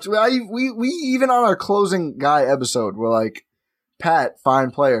 We even on our closing guy episode, we're like, Pat,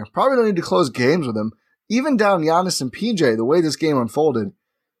 fine player. Probably don't need to close games with him. Even down Giannis and PJ, the way this game unfolded,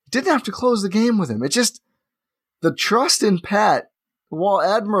 didn't have to close the game with him. It just, the trust in Pat, while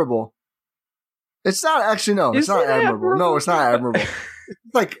admirable, it's not actually, no, it's not admirable. No, it's not admirable.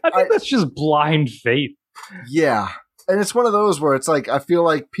 It's like, I think that's just blind faith. Yeah. And it's one of those where it's like, I feel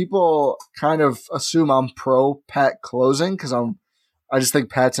like people kind of assume I'm pro Pat closing because I just think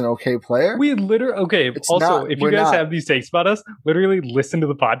Pat's an okay player. We literally, okay. It's also, if you guys have these takes about us, literally listen to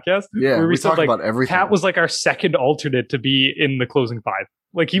the podcast. Yeah, where we talk said, about everything. Pat was like our second alternate to be in the closing 5.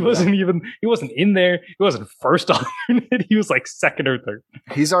 Like he wasn't in there. He wasn't first alternate. He was like second or third.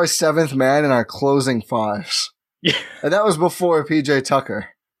 He's our 7th man in our closing 5s. Yeah. And that was before PJ Tucker.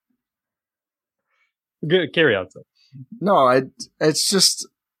 Good, carry on. So. No, it's just,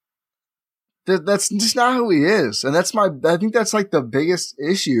 that's just not who he is. And I think that's like the biggest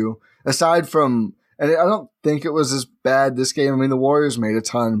issue aside from, and I don't think it was as bad this game. I mean, the Warriors made a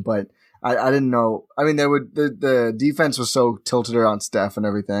ton, but I didn't know. I mean, the defense was so tilted around Steph and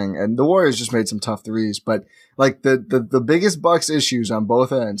everything, and the Warriors just made some tough threes. But like the biggest Bucks issues on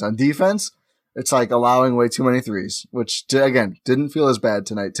both ends, on defense, it's like allowing way too many threes, which again didn't feel as bad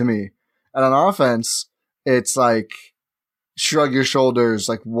tonight to me. And on offense, it's like shrug your shoulders,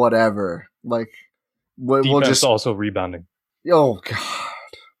 like whatever. Like we'll just also rebounding. Oh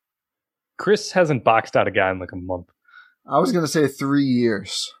God, Chris hasn't boxed out a guy in like a month. I was gonna say 3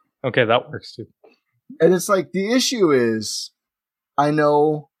 years. Okay, that works too. And it's like the issue is, I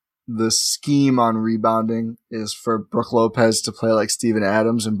know the scheme on rebounding is for Brook Lopez to play like Steven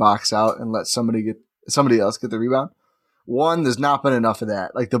Adams and box out and let somebody else get the rebound. One, there's not been enough of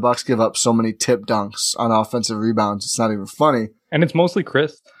that. Like the Bucks give up so many tip dunks on offensive rebounds, it's not even funny. And it's mostly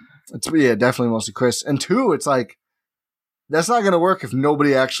Chris. Yeah, definitely mostly Chris. And 2, it's like that's not going to work if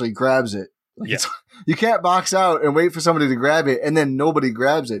nobody actually grabs it. Like you can't box out and wait for somebody to grab it and then nobody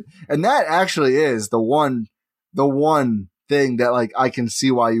grabs it. And that actually is the one thing that like I can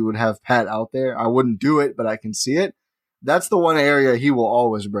see why you would have Pat out there. I wouldn't do it, but I can see it. That's the one area he will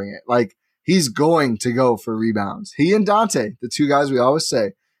always bring it. Like he's going to go for rebounds. He and Dante, the 2 guys we always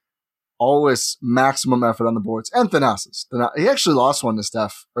say, always maximum effort on the boards, and Thanasis. He actually lost one to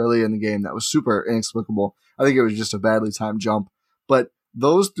Steph early in the game that was super inexplicable. I think it was just a badly timed jump. But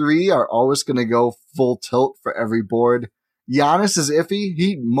those three are always going to go full tilt for every board. Giannis is iffy.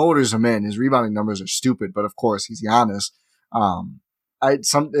 He motors them in. His rebounding numbers are stupid, but of course he's Giannis.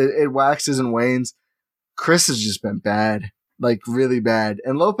 It waxes and wanes. Chris has just been bad, like really bad.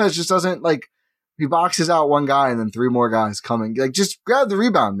 And Lopez just doesn't he boxes out one guy and then three more guys coming. Like, just grab the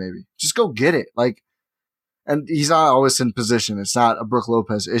rebound, maybe. Just go get it. And he's not always in position. It's not a Brook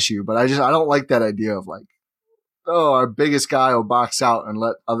Lopez issue, but I don't like that idea of our biggest guy will box out and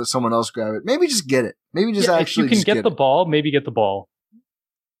let someone else grab it. Maybe just get it. Maybe just actually if you can get the ball, maybe get the ball.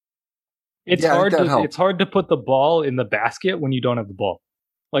 It's hard to put the ball in the basket when you don't have the ball.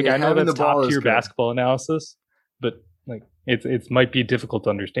 I know that's top tier basketball analysis, but it might be difficult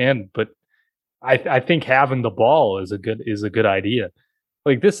to understand, but I think having the ball is a good idea.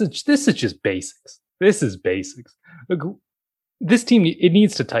 This is just basics. This is basics. This team, it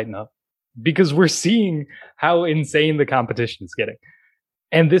needs to tighten up because we're seeing how insane the competition is getting.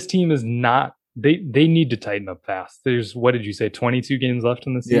 And this team is not, they need to tighten up fast. There's, what did you say, 22 games left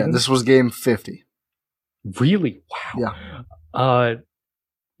in the season? Yeah, this was game 50. Really? Wow.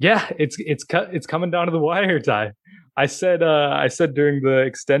 Yeah. It's coming down to the wire, Ty. I said during the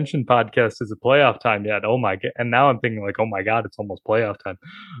extension podcast, is it playoff time yet? Oh my god! And now I'm thinking oh my god, it's almost playoff time.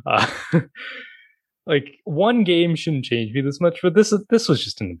 One game shouldn't change me this much, but this was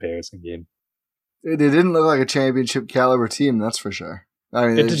just an embarrassing game. It didn't look like a championship caliber team, that's for sure. I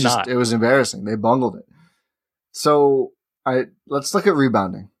mean, it was embarrassing. They bungled it. So let's look at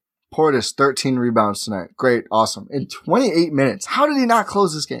rebounding. Portis, 13 rebounds tonight. Great, awesome. In 28 minutes, how did he not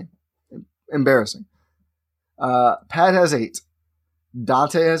close this game? Embarrassing. Pat has 8.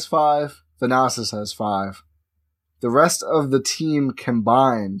 Dante has 5. Thanasis has 5. The rest of the team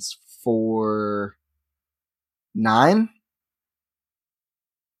combines for 9?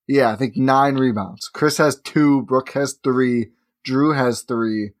 Yeah, I think 9 rebounds. Chris has 2. Brook has 3. Drew has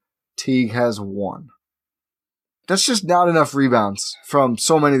 3. Teague has 1. That's just not enough rebounds from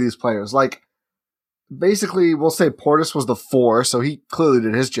so many of these players. Basically, we'll say Portis was the 4, so he clearly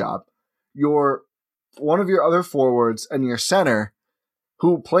did his job. One of your other forwards and your center,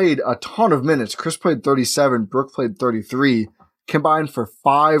 who played a ton of minutes. Chris played 37, Brook played 33, combined for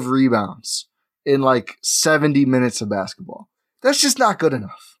 5 rebounds in 70 minutes of basketball. That's just not good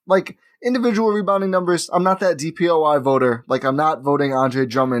enough. Individual rebounding numbers, I'm not that DPOY voter. I'm not voting Andre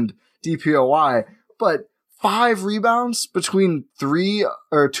Drummond DPOY, but 5 rebounds between 2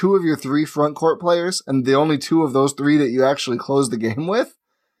 of your 3 front court players, and the only 2 of those 3 that you actually close the game with,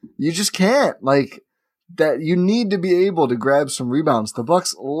 you just can't. That you need to be able to grab some rebounds. The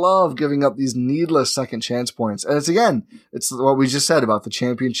Bucks love giving up these needless second chance points. And it's what we just said about the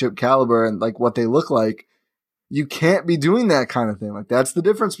championship caliber and what they look like. You can't be doing that kind of thing. That's the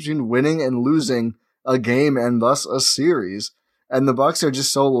difference between winning and losing a game and thus a series. And the Bucks are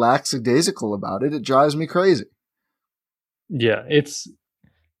just so lackadaisical about it. It drives me crazy. Yeah, it's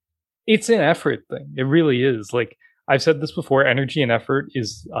an effort thing. It really is. I've said this before, energy and effort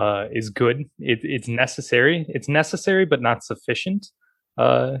is good. It's necessary. It's necessary, but not sufficient.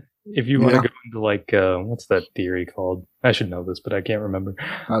 If you want to go into what's that theory called? I should know this, but I can't remember.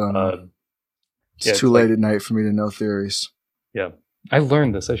 I don't know. It's too late at night for me to know theories. Yeah, I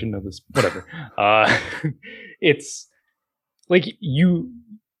learned this. I should know this. Whatever. It's you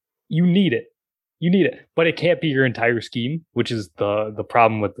need it. You need it, but it can't be your entire scheme, which is the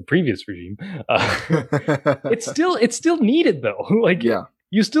problem with the previous regime. It's still needed though.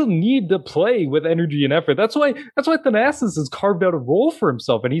 You still need to play with energy and effort. That's why Thanasis has carved out a role for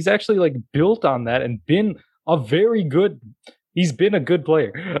himself, and he's actually built on that and been he's been a good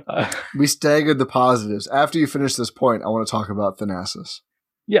player. We staggered the positives. After you finish this point, I want to talk about Thanasis.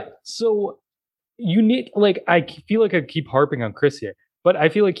 Yeah, so you need I feel like I keep harping on Chris here. But I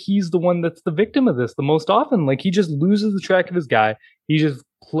feel like he's the one that's the victim of this the most often. He just loses the track of his guy. He just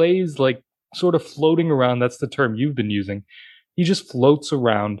plays sort of floating around. That's the term you've been using. He just floats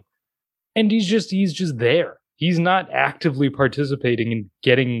around, and he's just there. He's not actively participating in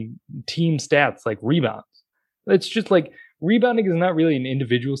getting team stats like rebounds. It's just rebounding is not really an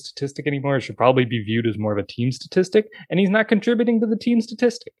individual statistic anymore. It should probably be viewed as more of a team statistic, and he's not contributing to the team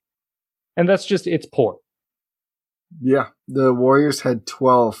statistic. And it's poor. Yeah, the Warriors had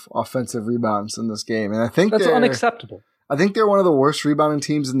 12 offensive rebounds in this game, and I think that's unacceptable. I think they're one of the worst rebounding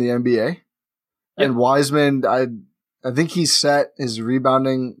teams in the NBA. Yep. And Wiseman, I think he set his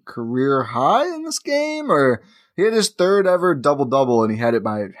rebounding career high in this game, or he had his 3rd ever double-double, and he had it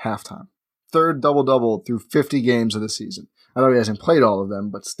by halftime. 3rd double-double through 50 games of the season. I know he hasn't played all of them,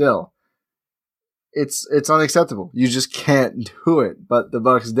 but still. it's unacceptable. You just can't do it. But the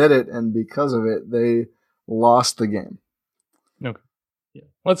Bucks did it, and because of it, they lost the game. Okay. Yeah.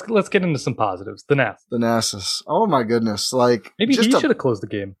 Let's get into some positives. Thanasis. Oh my goodness. Like maybe he should have closed the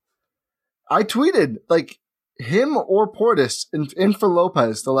game. I tweeted like him or Portis in for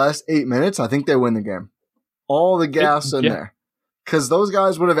Lopez the last 8 minutes. I think they win the game. All the gas in there. Because those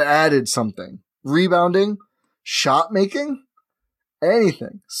guys would have added something. Rebounding, shot making,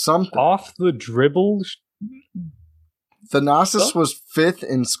 anything. Something. Off the dribble. Thanasis was 5th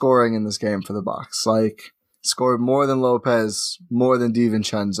in scoring in this game for the Bucks. Like, scored more than Lopez, more than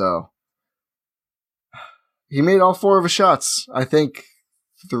DiVincenzo. He made all 4 of his shots. I think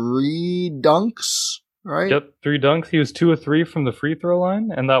 3 dunks, right? Yep, 3 dunks. He was 2 of 3 from the free throw line,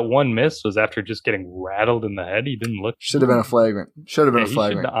 and that one miss was after just getting rattled in the head. He didn't look. Should have been a flagrant.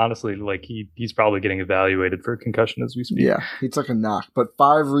 Honestly, like he's probably getting evaluated for a concussion as we speak. Yeah, he took a knock, but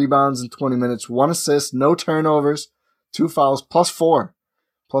 5 rebounds in 20 minutes, 1 assist, no turnovers, 2 fouls, +4 for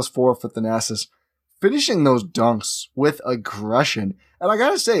Thanasis. Finishing those dunks with aggression. And I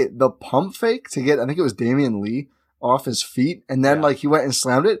gotta say, the pump fake to get, I think it was Damian Lee, off his feet, and then like he went and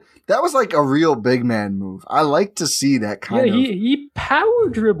slammed it. That was like a real big man move. I like to see that kind of. He power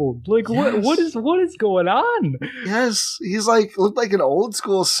dribbled. Like yes. what is going on? Yes, he's like looked like an old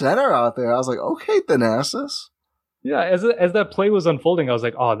school center out there. I was like, okay, Thanasis. Yeah, as that play was unfolding, I was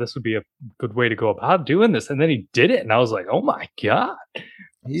like, oh, this would be a good way to go about doing this. And then he did it, and I was like, oh my god.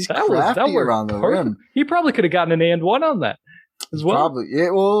 He's crafty around the rim. He probably could have gotten an and one on that as well. Probably. Yeah,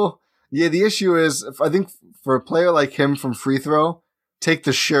 well, yeah, the issue is, I think for a player like him from free throw, take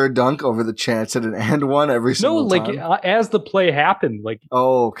the sure dunk over the chance at an and one every single time. No, like as the play happened. Like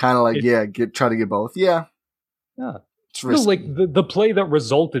kind of like, try to get both. Yeah. Yeah. No, like the play that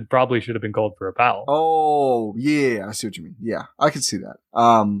resulted probably should have been called for a foul. Oh, yeah, I see what you mean. Yeah, I could see that.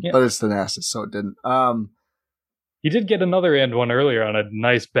 But it's Thanasis, so it didn't. He did get another and one earlier on a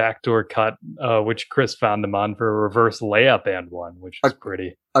nice backdoor cut, which Chris found him on for a reverse layup and one, which is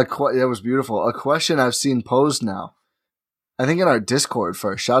pretty. That was beautiful. A question I've seen posed now, I think in our Discord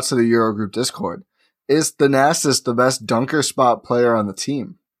first, shouts to the Eurogroup Discord, is Thanasis the best dunker spot player on the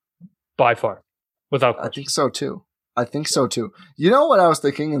team? By far. Without question. I think so too. You know what I was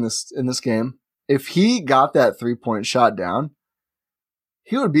thinking in this game? If he got that 3-point shot down,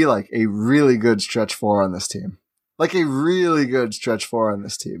 he would be like a really good stretch 4 on this team. Like a really good stretch 4 on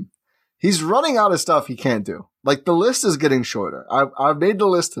this team. He's running out of stuff he can't do. Like the list is getting shorter. I've made the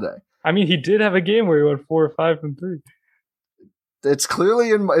list today. I mean, he did have a game where he went 4 or 5 from 3. It's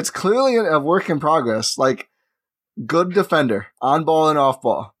clearly a work in progress. Like good defender, on ball and off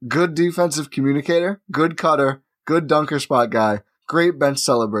ball, good defensive communicator, good cutter, good dunker spot guy, great bench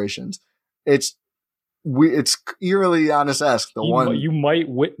celebrations. It's eerily Giannis-esque. You might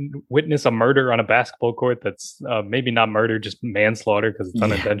witness a murder on a basketball court that's maybe not murder, just manslaughter because it's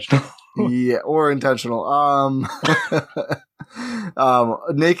unintentional. Yeah, or intentional.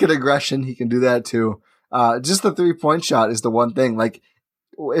 Naked aggression, he can do that too. Just the 3-point shot is the one thing. Like,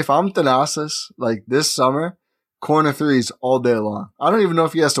 if I'm Thanasis, like this summer, corner threes all day long. I don't even know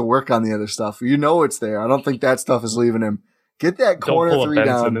if he has to work on the other stuff. You know it's there. I don't think that stuff is leaving him. Get that corner three Ben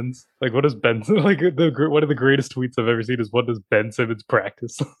down. Simmons. Like, what does Ben? Like, one of the greatest tweets I've ever seen is, "What does Ben Simmons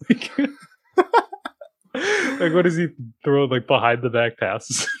practice?" Like, what does he throw like behind the back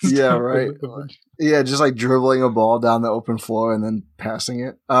passes? Yeah, right. Yeah, just like dribbling a ball down the open floor and then passing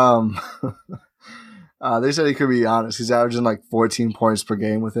it. They said he could be honest. He's averaging like 14 points per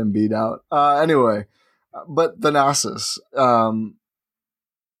game with Embiid out. Anyway, but Thanasis,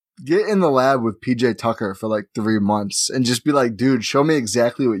 get in the lab with PJ Tucker for like 3 months and just be like, dude, show me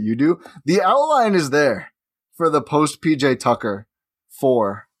exactly what you do. The outline is there for the post PJ Tucker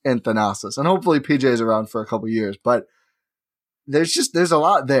 4 and Thanasis. And hopefully PJ is around for a couple years, but there's a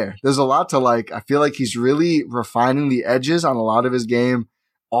lot there. There's a lot to like. I feel like he's really refining the edges on a lot of his game.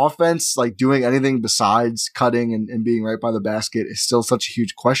 Offense, like doing anything besides cutting and being right by the basket is still such a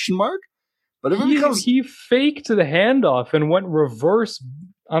huge question mark. But if he faked the handoff and went reverse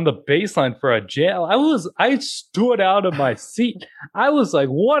on the baseline for a jail. I stood out of my seat. I was like,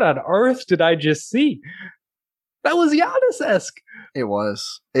 what on earth did I just see? That was Giannis-esque. It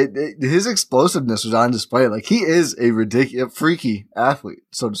was. His explosiveness was on display. Like, he is a ridiculous, freaky athlete,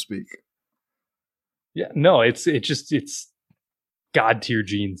 so to speak. Yeah, no, it's God tier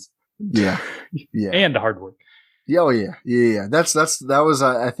genes. Yeah. Yeah. And hard work. Yeah, oh yeah. Yeah. That was,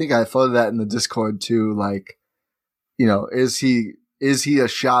 I think I floated that in the Discord too. Like, you know, is he a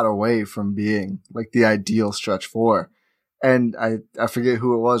shot away from being like the ideal stretch 4? And I forget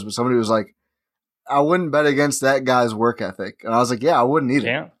who it was, but somebody was like, I wouldn't bet against that guy's work ethic. And I was like, yeah, I wouldn't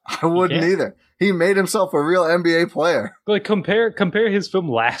either. I wouldn't either. He made himself a real NBA player. Like compare his film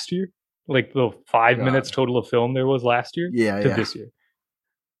last year, like the 5 minutes total of film there was last year, to this year.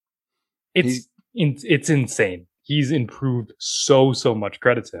 It's insane. He's improved so much.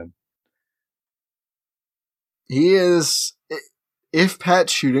 Credit to him. He is. If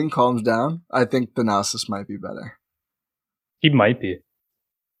Pat's shooting calms down, I think Thanasis might be better. He might be.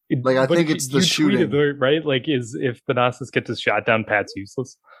 I think it's the shooting, right? Like, if Thanasis gets his shot down, Pat's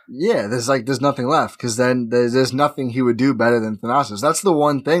useless. Yeah, there's nothing left because then there's nothing he would do better than Thanasis. That's the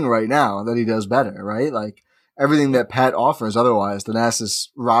one thing right now that he does better, right? Like everything that Pat offers, otherwise Thanasis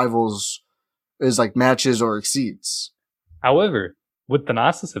rivals is like matches or exceeds. However, would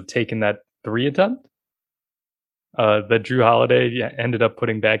Thanasis have taken that 3 attempt that Drew Holiday ended up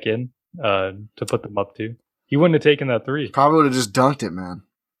putting back in to put them up to? He wouldn't have taken that 3. Probably would have just dunked it, man.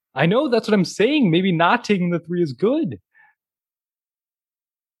 I know, that's what I'm saying. Maybe not taking the 3 is good.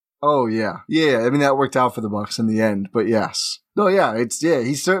 Oh yeah. I mean that worked out for the Bucks in the end, but yes. No, yeah,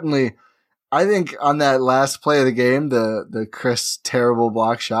 he's certainly. I think on that last play of the game, the Chris terrible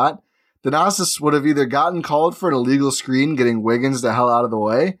block shot, Thanasis would have either gotten called for an illegal screen, getting Wiggins the hell out of the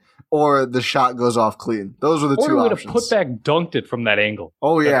way, or the shot goes off clean. Those were the two options. Or he would have put back dunked it from that angle.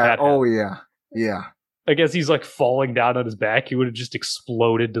 Oh yeah. I guess he's like falling down on his back. He would have just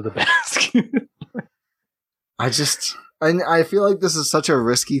exploded to the basket. I feel like this is such a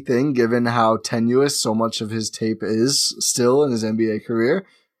risky thing given how tenuous so much of his tape is still in his NBA career.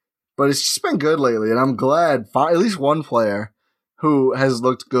 But it's just been good lately, and I'm glad at least one player who has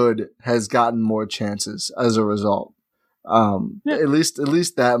looked good has gotten more chances as a result. At least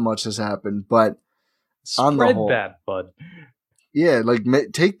that much has happened. But on the whole, that, bud. Yeah, like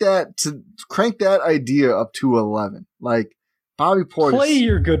crank that idea up to 11. Like Bobby Portis. Play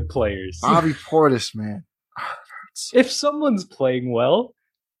your good players. Bobby Portis, man. If someone's playing well,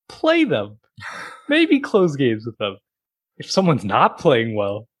 play them. Maybe close games with them. If someone's not playing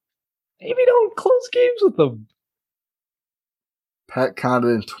well, maybe don't close games with them. Pat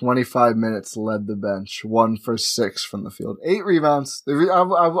Connaughton, 25 minutes, led the bench. 1 for 6 from the field. 8 rebounds. I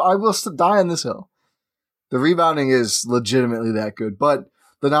will die on this hill. The rebounding is legitimately that good, but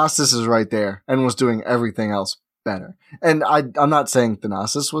Thanasis is right there and was doing everything else better. And I'm not saying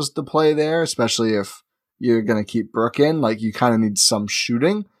Thanasis was the play there, especially if you're going to keep Brook in. Like, you kind of need some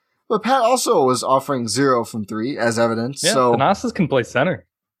shooting. But Pat also was offering 0 from 3, as evidence. Yeah, so Thanasis can play center.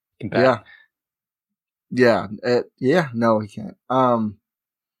 No, he can't.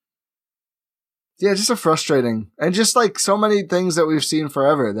 Just a frustrating, and just like so many things that we've seen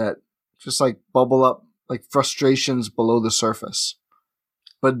forever that just like bubble up like frustrations below the surface,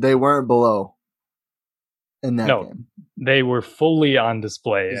 but they weren't below in that game. They were fully on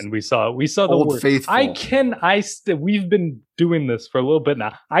display, and we saw the Old Faithful. We've been doing this for a little bit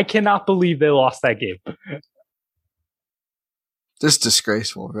now. I cannot believe they lost that game. Just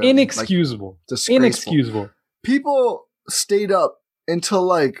disgraceful, really. Inexcusable. Inexcusable. People stayed up until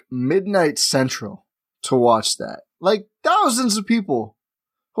like midnight central to watch that. Like thousands of people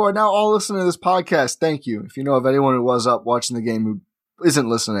who are now all listening to this podcast. Thank you. If you know of anyone who was up watching the game who isn't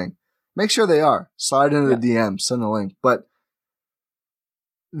listening, make sure they are. Slide into the DM, send the link. But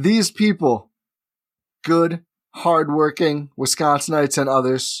these people, good, hardworking Wisconsinites and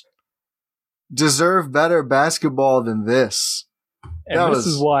others, deserve better basketball than this. And this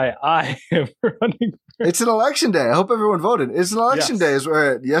is why I am running. It's an election day. I hope everyone voted. It's an election day.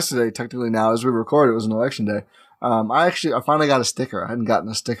 Yesterday, technically now, as we record, it was an election day. I finally got a sticker. I hadn't gotten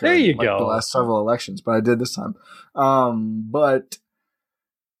a sticker there you in go. The last several elections, but I did this time. But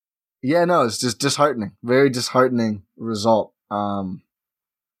yeah, no, it's just disheartening. Very disheartening result. I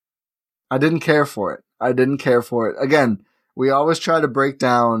didn't care for it. Again, we always try to break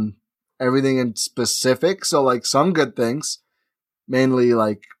down everything in specific. So like some good things, mainly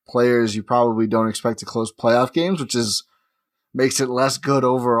like players you probably don't expect to close playoff games, which makes it less good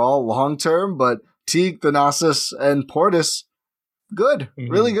overall long term. But Teague, Thanasis, and Portis, good,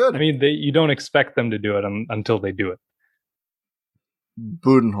 really good. I mean, you don't expect them to do it until they do it.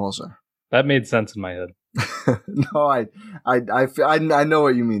 Budenholzer. That made sense in my head. No, I know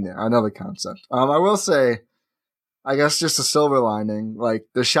what you mean there. I know the concept. I will say, I guess just a silver lining, like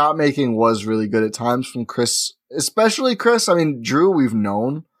the shot making was really good at times from Chris, especially Chris. I mean, Drew, we've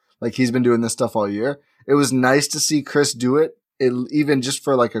known, like he's been doing this stuff all year. It was nice to see Chris do it, even just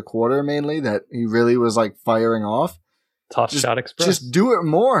for like a quarter mainly, that he really was like firing off. Toss shot express. Just do it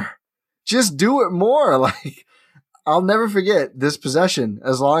more. Like, I'll never forget this possession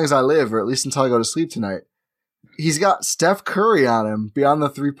as long as I live, or at least until I go to sleep tonight. He's got Steph Curry on him beyond the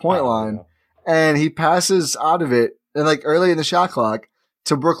 3-point line, and he passes out of it, and like early in the shot clock,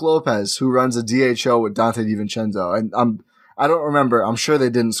 to Brook Lopez, who runs a DHO with Dante DiVincenzo. And I don't remember. I'm sure they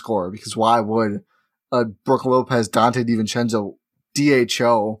didn't score, because why would a Brook Lopez, Dante DiVincenzo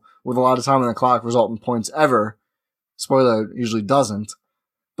DHO with a lot of time on the clock result in points ever? Spoiler, usually doesn't.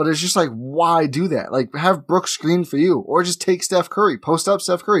 But it's just like, why do that? Like, have Brook screen for you, or just take Steph Curry, post up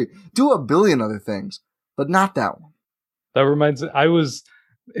Steph Curry, do a billion other things, but not that one. That reminds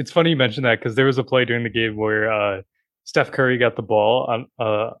it's funny you mentioned that, because there was a play during the game where Steph Curry got the ball on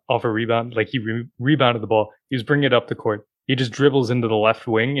off a rebound. Like, he rebounded the ball. He was bringing it up the court. He just dribbles into the left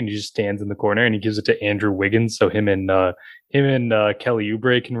wing and he just stands in the corner and he gives it to Andrew Wiggins. So him and Kelly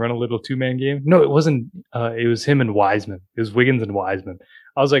Oubre can run a little 2-man game. No, it wasn't. It was him and Wiseman. It was Wiggins and Wiseman.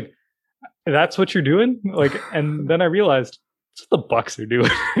 I was like, that's what you're doing? Like, and then I realized that's what the Bucks are doing.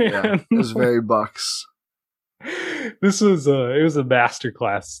 Yeah, it was very Bucks. It was a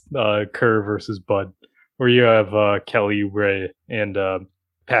masterclass, Kerr versus Bud, where you have Kelly Oubre and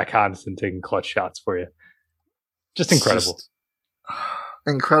Pat Connaughton taking clutch shots for you. Just incredible.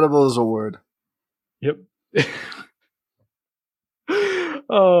 Incredible is a word. Yep.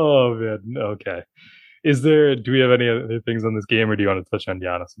 Oh man. Okay. Do we have any other things on this game, or do you want to touch on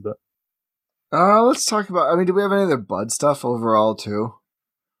Giannis a bit? Let's talk about, do we have any other Bud stuff overall too?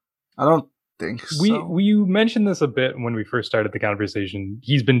 I don't think so. You mentioned this a bit when we first started the conversation.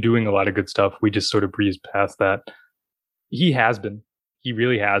 He's been doing a lot of good stuff. We just sort of breezed past that. He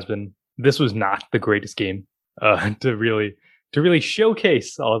really has been. This was not the greatest game to really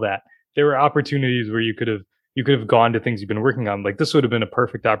showcase all that. There were opportunities where you could have gone to things you've been working on. Like, this would have been a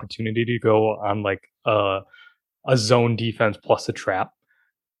perfect opportunity to go on like a zone defense plus a trap.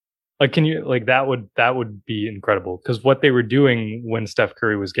 Like, that would be incredible, because what they were doing when Steph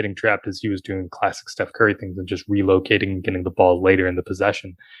Curry was getting trapped is he was doing classic Steph Curry things and just relocating and getting the ball later in the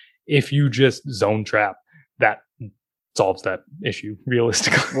possession. If you just zone trap, that solves that issue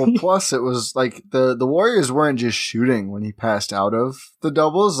realistically. Well, plus it was like the Warriors weren't just shooting when he passed out of the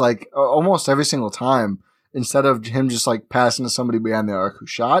doubles. Like, almost every single time, instead of him just like passing to somebody behind the arc who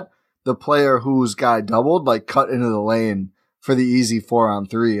shot, the player whose guy doubled like cut into the lane for the easy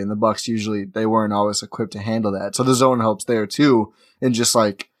 4-on-3, and the Bucks they weren't always equipped to handle that. So the zone helps there too, and just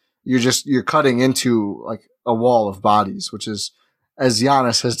like you're cutting into like a wall of bodies, which is, as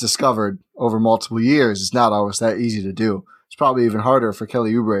Giannis has discovered over multiple years, it's not always that easy to do. It's probably even harder for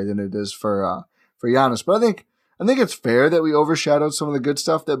Kelly Oubre than it is for Giannis. But I think it's fair that we overshadowed some of the good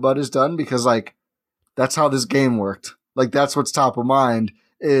stuff that Bud has done, because like that's how this game worked. Like, that's what's top of mind,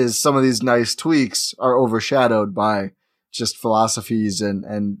 is some of these nice tweaks are overshadowed by just philosophies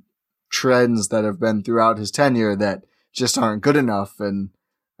and trends that have been throughout his tenure that just aren't good enough. And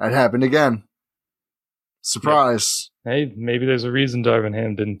that happened again. Surprise. Yep. Hey, maybe there's a reason Darvin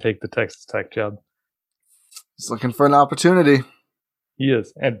Ham didn't take the Texas Tech job. He's looking for an opportunity. He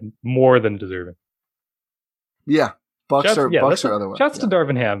is, and more than deserving. Yeah. Bucks are otherwise. Shouts to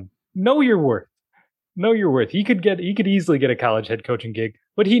Darvin Ham. Know your worth. He could easily get a college head coaching gig,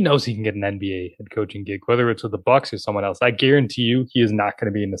 but he knows he can get an NBA head coaching gig, whether it's with the Bucks or someone else. I guarantee you, he is not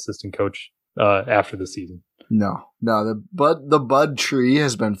going to be an assistant coach after the season. No. The Bud tree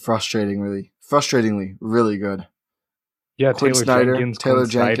has been frustratingly really good. Yeah, Taylor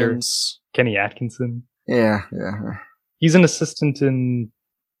Jenkins, Kenny Atkinson. Yeah. He's an assistant in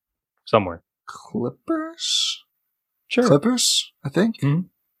somewhere. Clippers? Sure. Clippers, I think. Mm-hmm.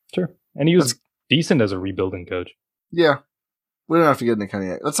 Sure. And he was decent as a rebuilding coach. Yeah. We don't have to get into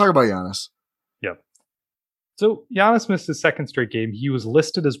Kenny. Let's talk about Giannis. Yeah. So Giannis missed his second straight game. He was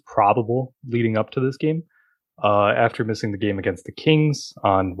listed as probable leading up to this game, after missing the game against the Kings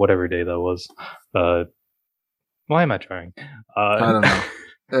on whatever day that was. Why am I trying? I don't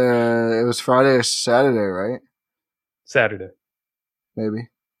know. It was Friday or Saturday, right? Saturday. Maybe.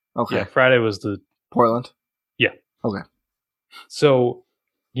 Okay. Yeah, Friday was the... Portland? Yeah. Okay. So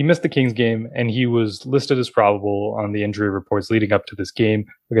he missed the Kings game, and he was listed as probable on the injury reports leading up to this game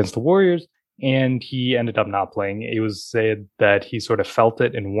against the Warriors, and he ended up not playing. It was said that he sort of felt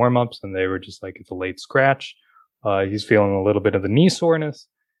it in warm-ups, and they were just like, it's a late scratch. He's feeling a little bit of the knee soreness.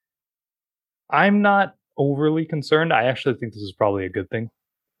 I'm not overly concerned. I actually think this is probably a good thing.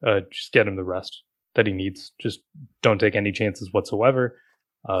 Just get him the rest that he needs. Just don't take any chances whatsoever.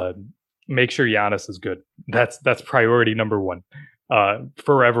 Make sure Giannis is good. That's priority number one.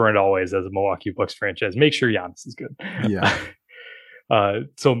 Forever and always, as a Milwaukee Bucks franchise, make sure Giannis is good. Yeah.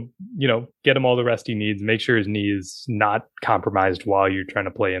 So, get him all the rest he needs. Make sure his knee is not compromised while you're trying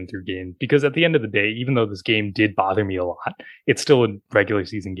to play him through games. Because at the end of the day, even though this game did bother me a lot, it's still a regular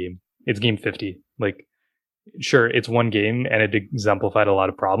season game. It's game 50. Like, sure, it's one game and it exemplified a lot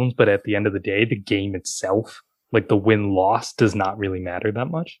of problems, but at the end of the day, the game itself like the win-loss does not really matter that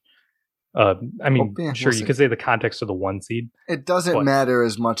much. I mean, sure, you could say the context of the 1 seed. It doesn't matter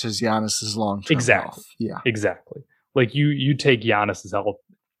as much as Giannis's long-term health. Yeah, exactly. Like you take Giannis's health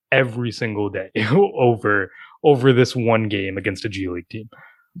every single day over this one game against a G League team,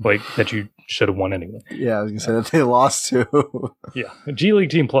 like that you should have won anyway. Yeah, I was gonna say that they lost to. Yeah, a G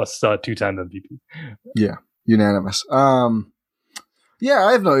League team plus 2-time MVP. Yeah, unanimous. Yeah,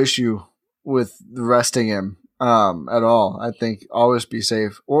 I have no issue with resting him at all. I think always be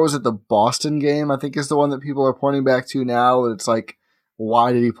safe. Or was it the Boston game? I think is the one that people are pointing back to now. It's like,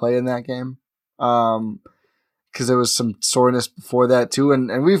 why did he play in that game? Because there was some soreness before that too,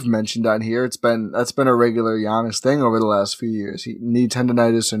 and we've mentioned on here that's been a regular Giannis thing over the last few years. He knee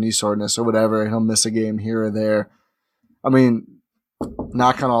tendonitis or knee soreness or whatever, and he'll miss a game here or there. I mean,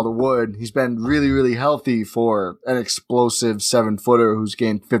 knock on all the wood, he's been really, really healthy for an explosive 7-footer who's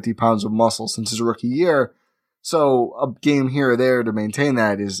gained 50 pounds of muscle since his rookie year. So a game here or there to maintain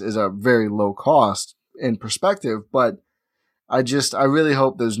that is a very low cost in perspective. But I really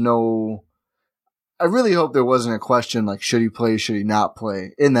hope there wasn't a question like, should he play, should he not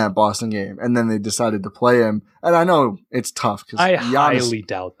play in that Boston game? And then they decided to play him. And I know it's tough because I highly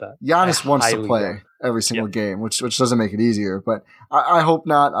doubt that. Giannis wants to play every single game, which doesn't make it easier. But I hope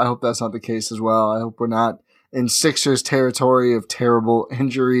not. I hope that's not the case as well. I hope we're not in Sixers territory of terrible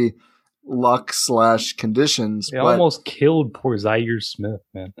injury luck / conditions. They almost killed poor Zaire Smith,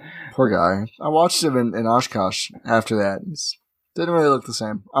 man. Poor guy. I watched him in Oshkosh after that. Didn't really look the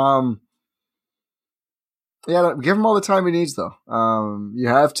same. Yeah, give him all the time he needs, though. You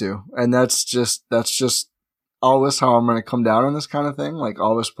have to, and that's just always how I'm going to come down on this kind of thing. Like,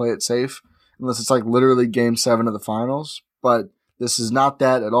 always play it safe, unless it's like literally Game 7 of the finals. But this is not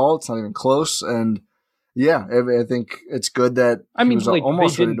that at all. It's not even close. And yeah, I think it's good that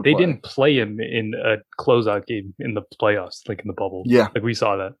they didn't play him in a closeout game in the playoffs, like in the bubble. Yeah, like we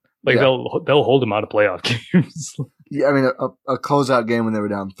saw that. Like they'll hold him out of playoff games. Yeah, I mean a closeout game when they were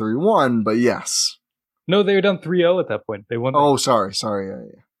down 3-1, but yes. No, they were down 3-0 at that point. They won. Oh, sorry.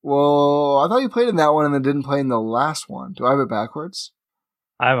 Yeah. Well, I thought you played in that one and then didn't play in the last one. Do I have it backwards?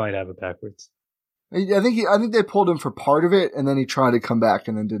 I might have it backwards. I think they pulled him for part of it, and then he tried to come back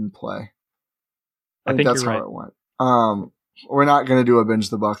and then didn't play. I think that's how it went. We're not going to do a binge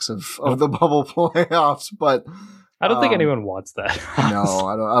the Bucks of the bubble playoffs, but I don't think anyone wants that. No,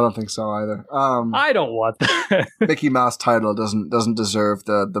 I don't think so either. I don't want that. Mickey Mouse title doesn't deserve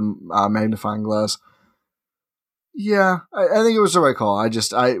the magnifying glass. Yeah, I think it was the right call.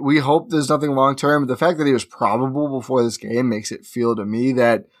 We hope there's nothing long term. The fact that he was probable before this game makes it feel to me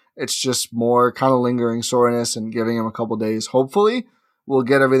that it's just more kind of lingering soreness and giving him a couple days. Hopefully, we'll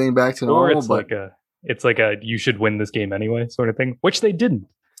get everything back to normal. Or it's like a you should win this game anyway sort of thing, which they didn't.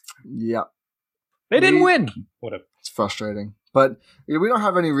 Yeah, they didn't win. Whatever. It's frustrating, but we don't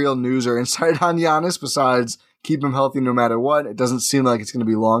have any real news or insight on Giannis besides keep him healthy no matter what. It doesn't seem like it's going to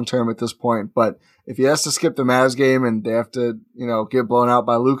be long term at this point, but if he has to skip the Mavs game and they have to, get blown out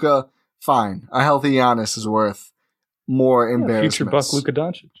by Luka, fine. A healthy Giannis is worth more embarrassment. Future Buck Luka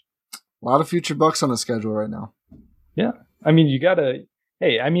Doncic. A lot of future Bucks on the schedule right now. Yeah, I mean, you gotta.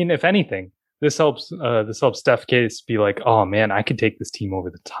 Hey, I mean, if anything, this helps. This helps Steph Case be like, oh man, I could take this team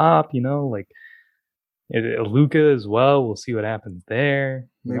over the top. Like Luka as well. We'll see what happens there.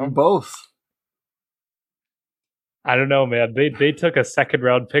 Maybe both. I don't know, man. They took a 2nd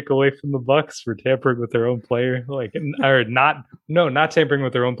round pick away from the Bucks for tampering with their own player, not tampering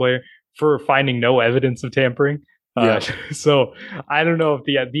with their own player, for finding no evidence of tampering. So I don't know if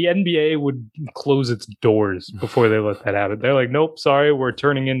the NBA would close its doors before they let that happen. They're like, nope, sorry, we're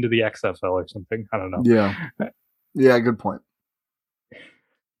turning into the XFL or something. I don't know. Yeah, good point.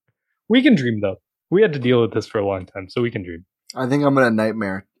 We can dream though. We had to deal with this for a long time, so we can dream. I think I'm gonna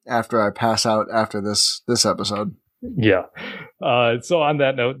nightmare after I pass out after this episode. Yeah. So on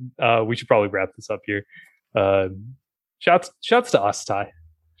that note, we should probably wrap this up here. Shouts to us, Ty.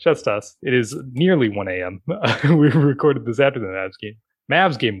 Shouts to us. It is nearly 1 a.m. We recorded this after the Mavs game.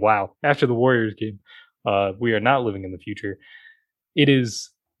 Mavs game, wow. After the Warriors game. We are not living in the future. It is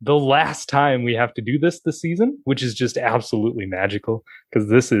the last time we have to do this season, which is just absolutely magical because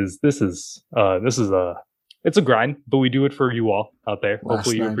this is it's a grind, but we do it for you all out there.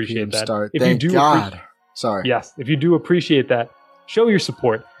 Hopefully you appreciate that. Start. Thank God. Sorry. Yes, if you do appreciate that, show your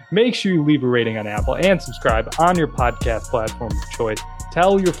support. Make sure you leave a rating on Apple and subscribe on your podcast platform of choice.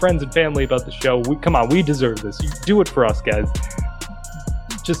 Tell your friends and family about the show. Come on, we deserve this. You do it for us, guys.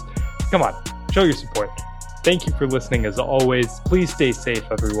 Just come on, show your support. Thank you for listening as always. Please stay safe,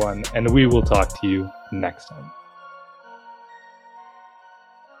 everyone, and we will talk to you next time.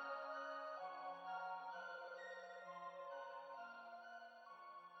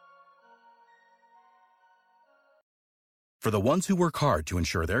 For the ones who work hard to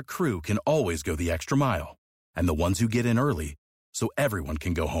ensure their crew can always go the extra mile, and the ones who get in early so everyone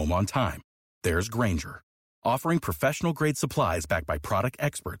can go home on time, there's Grainger, offering professional-grade supplies backed by product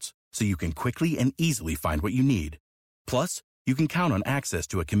experts so you can quickly and easily find what you need. Plus, you can count on access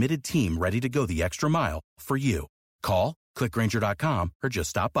to a committed team ready to go the extra mile for you. Call, click Grainger.com, or just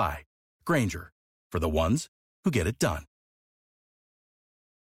stop by. Grainger, for the ones who get it done.